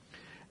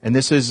 and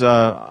this is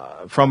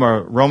from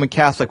a Roman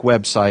Catholic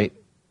website,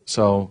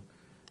 so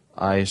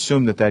I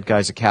assume that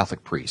guy's a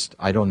Catholic priest.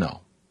 I don't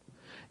know.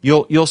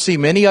 You'll see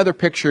many other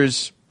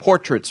pictures,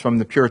 portraits from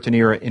the Puritan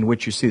era in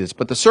which you see this,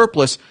 but the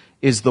surplice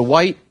is the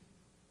white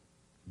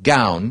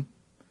gown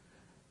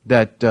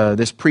that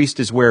this priest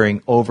is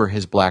wearing over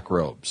his black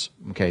robes.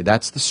 Okay,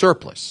 that's the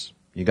surplice.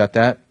 You got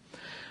that?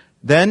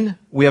 Then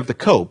we have the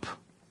cope.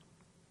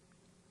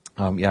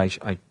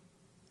 I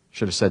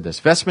should have said this.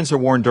 Vestments are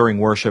worn during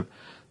worship.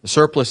 The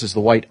surplice is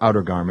the white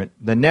outer garment.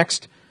 Then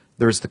next,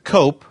 there's the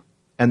cope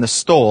and the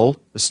stole.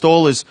 The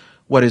stole is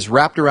what is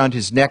wrapped around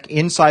his neck,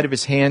 inside of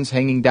his hands,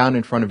 hanging down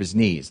in front of his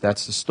knees.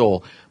 That's the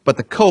stole. But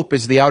the cope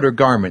is the outer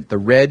garment, the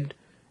red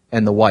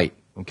and the white.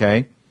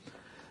 Okay?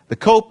 The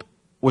cope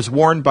was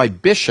worn by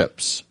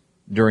bishops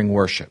during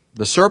worship.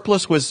 The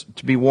surplice was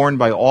to be worn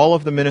by all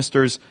of the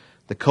ministers.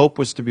 The cope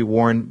was to be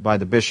worn by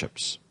the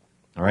bishops.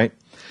 All right?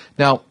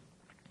 Now,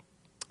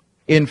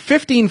 in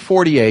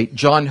 1548,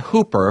 John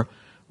Hooper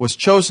was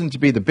chosen to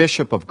be the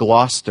Bishop of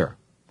Gloucester,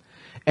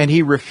 and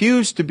he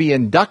refused to be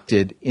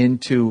inducted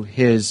into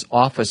his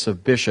office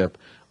of bishop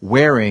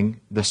wearing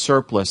the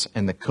surplice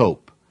and the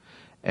cope.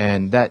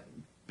 And that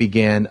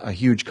began a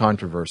huge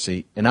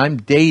controversy, and I'm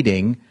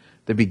dating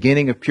the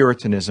beginning of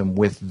Puritanism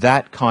with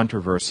that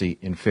controversy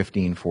in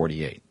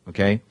 1548.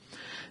 Okay?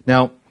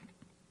 Now,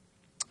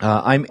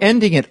 I'm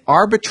ending it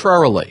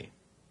arbitrarily.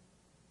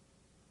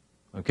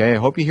 Okay, I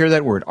hope you hear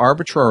that word,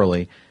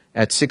 arbitrarily,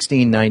 at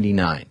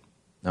 1699.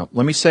 Now,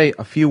 let me say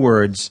a few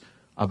words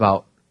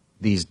about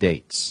these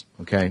dates,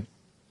 okay?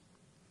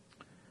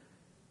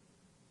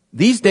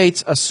 These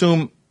dates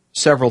assume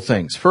several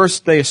things.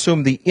 First, they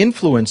assume the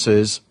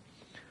influences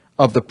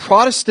of the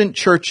Protestant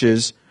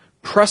churches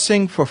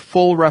pressing for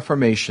full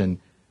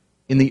Reformation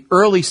in the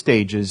early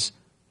stages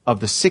of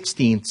the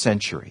 16th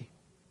century.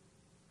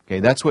 Okay,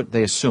 that's what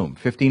they assume.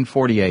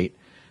 1548,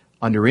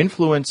 under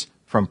influence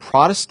from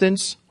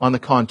Protestants on the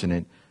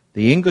continent,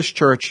 the English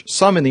church,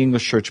 some in the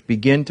English church,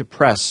 begin to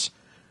press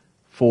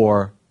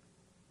for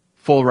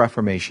full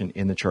Reformation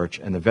in the church,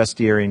 and the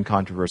vestiarian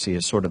controversy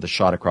is sort of the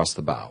shot across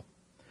the bow.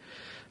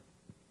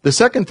 The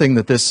second thing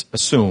that this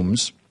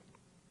assumes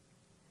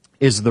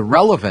is the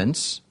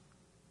relevance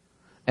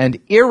and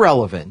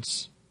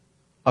irrelevance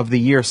of the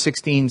year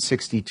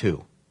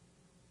 1662.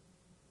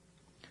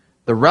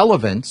 The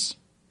relevance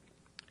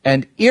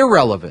and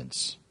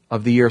irrelevance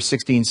of the year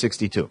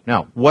 1662.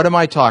 Now, what am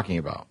I talking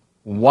about?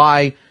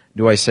 Why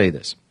do I say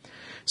this?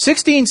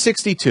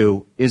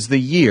 1662 is the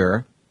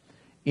year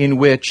in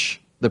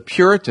which the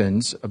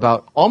Puritans,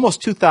 about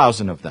almost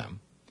 2,000 of them,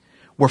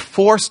 were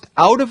forced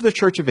out of the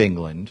Church of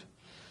England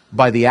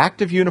by the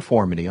Act of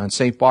Uniformity on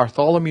St.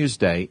 Bartholomew's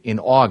Day in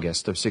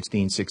August of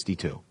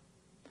 1662.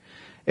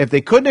 If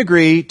they couldn't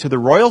agree to the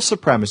royal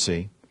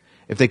supremacy,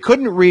 if they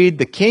couldn't read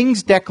the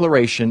King's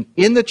Declaration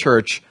in the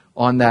church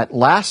on that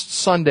last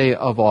Sunday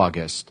of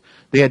August,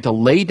 they had to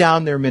lay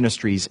down their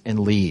ministries and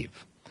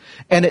leave.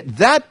 And at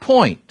that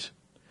point,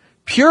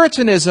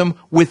 Puritanism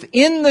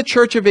within the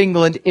Church of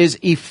England is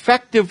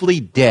effectively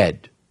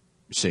dead,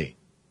 you see.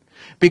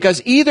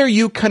 Because either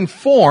you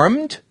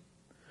conformed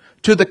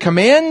to the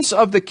commands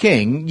of the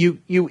king,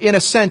 you in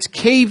a sense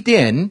caved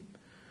in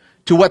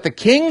to what the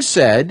king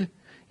said,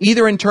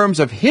 either in terms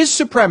of his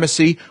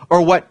supremacy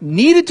or what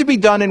needed to be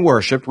done in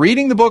worship,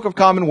 reading the Book of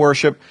Common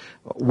Worship,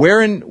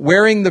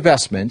 wearing the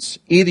vestments.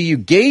 Either you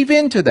gave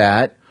in to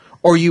that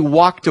or you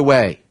walked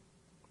away.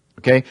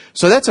 Okay,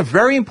 so that's a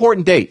very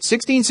important date.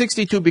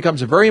 1662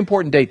 becomes a very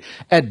important date.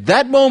 At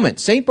that moment,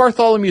 St.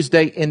 Bartholomew's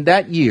Day in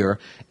that year,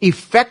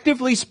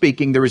 effectively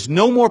speaking, there is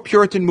no more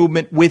Puritan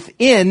movement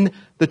within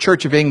the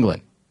Church of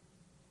England.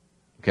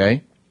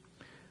 Okay?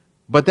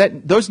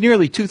 But those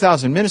nearly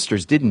 2,000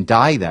 ministers didn't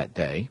die that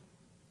day.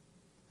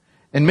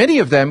 And many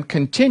of them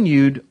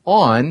continued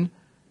on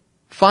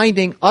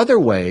finding other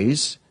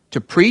ways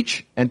to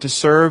preach and to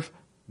serve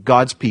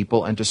God's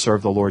people and to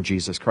serve the Lord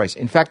Jesus Christ.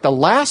 In fact, the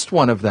last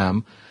one of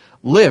them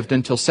lived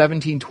until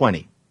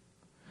 1720.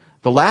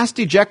 The last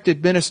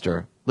ejected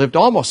minister lived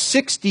almost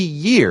 60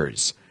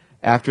 years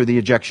after the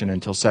ejection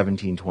until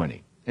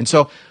 1720. And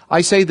so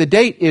I say the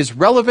date is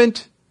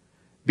relevant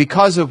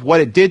because of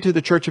what it did to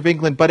the Church of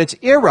England, but it's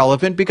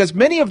irrelevant because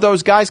many of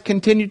those guys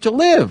continued to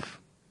live.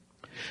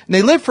 And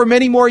they lived for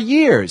many more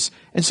years.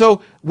 And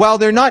so while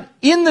they're not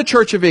in the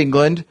Church of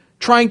England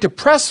trying to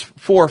press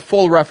for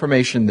full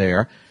Reformation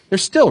there, they're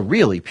still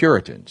really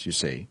Puritans, you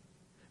see.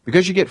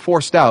 Because you get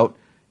forced out,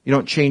 you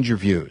don't change your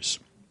views.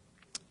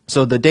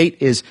 So the date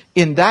is,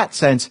 in that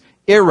sense,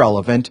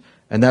 irrelevant,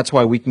 and that's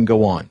why we can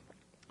go on.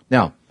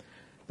 Now,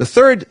 the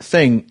third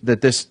thing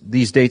that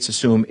these dates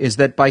assume is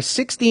that by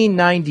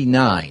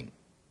 1699,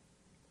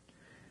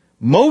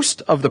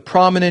 most of the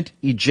prominent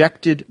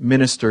ejected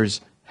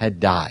ministers had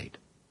died.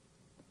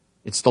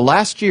 It's the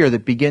last year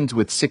that begins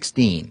with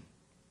 16.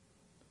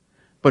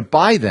 But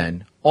by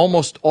then,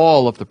 almost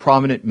all of the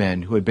prominent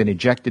men who had been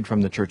ejected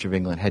from the Church of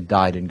England had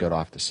died and got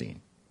off the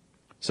scene.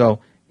 So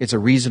it's a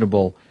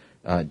reasonable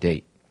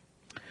date.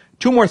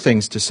 Two more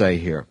things to say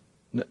here.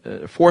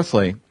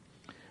 Fourthly,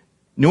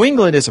 New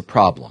England is a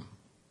problem.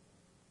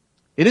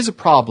 It is a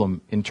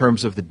problem in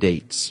terms of the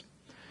dates.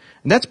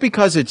 And that's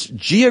because its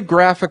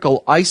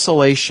geographical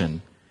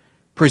isolation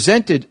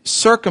presented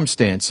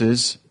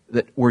circumstances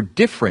that were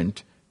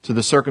different to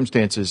the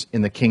circumstances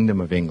in the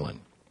Kingdom of England.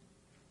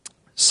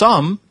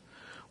 Some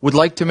would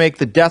like to make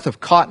the death of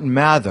Cotton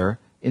Mather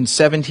in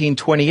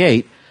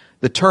 1728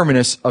 the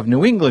terminus of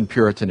New England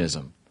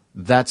Puritanism.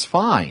 That's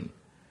fine,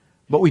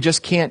 but we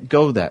just can't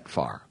go that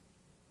far.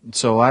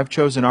 So I've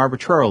chosen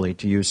arbitrarily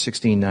to use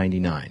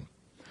 1699.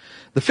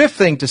 The fifth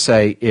thing to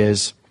say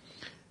is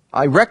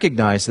I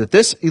recognize that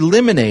this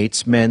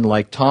eliminates men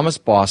like Thomas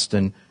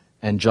Boston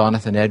and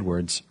Jonathan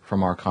Edwards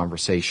from our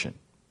conversation.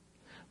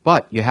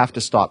 But you have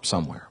to stop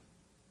somewhere.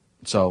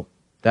 So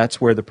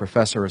that's where the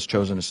professor has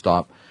chosen to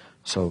stop.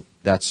 So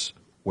that's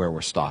where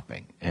we're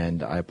stopping.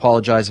 And I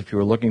apologize if you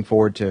were looking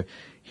forward to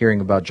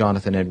hearing about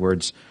Jonathan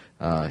Edwards.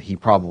 He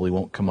probably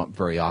won't come up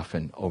very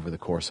often over the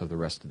course of the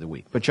rest of the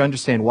week. But you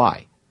understand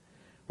why.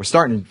 We're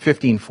starting in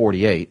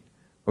 1548.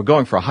 We're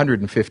going for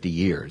 150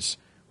 years.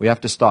 We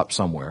have to stop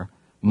somewhere.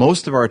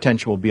 Most of our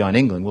attention will be on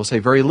England. We'll say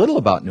very little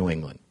about New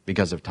England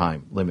because of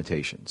time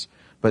limitations.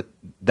 But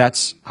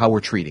that's how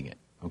we're treating it.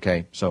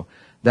 Okay? So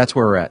that's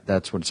where we're at.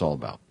 That's what it's all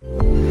about.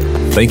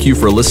 Thank you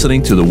for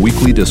listening to the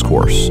Weekly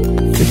Discourse.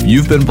 If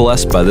you've been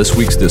blessed by this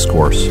week's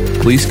discourse,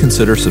 please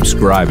consider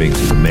subscribing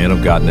to the Man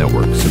of God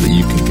Network so that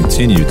you can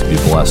continue to be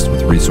blessed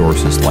with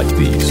resources like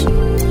these.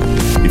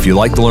 If you'd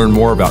like to learn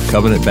more about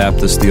Covenant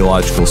Baptist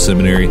Theological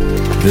Seminary,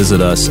 visit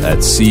us at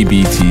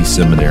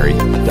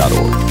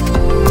cbtseminary.org.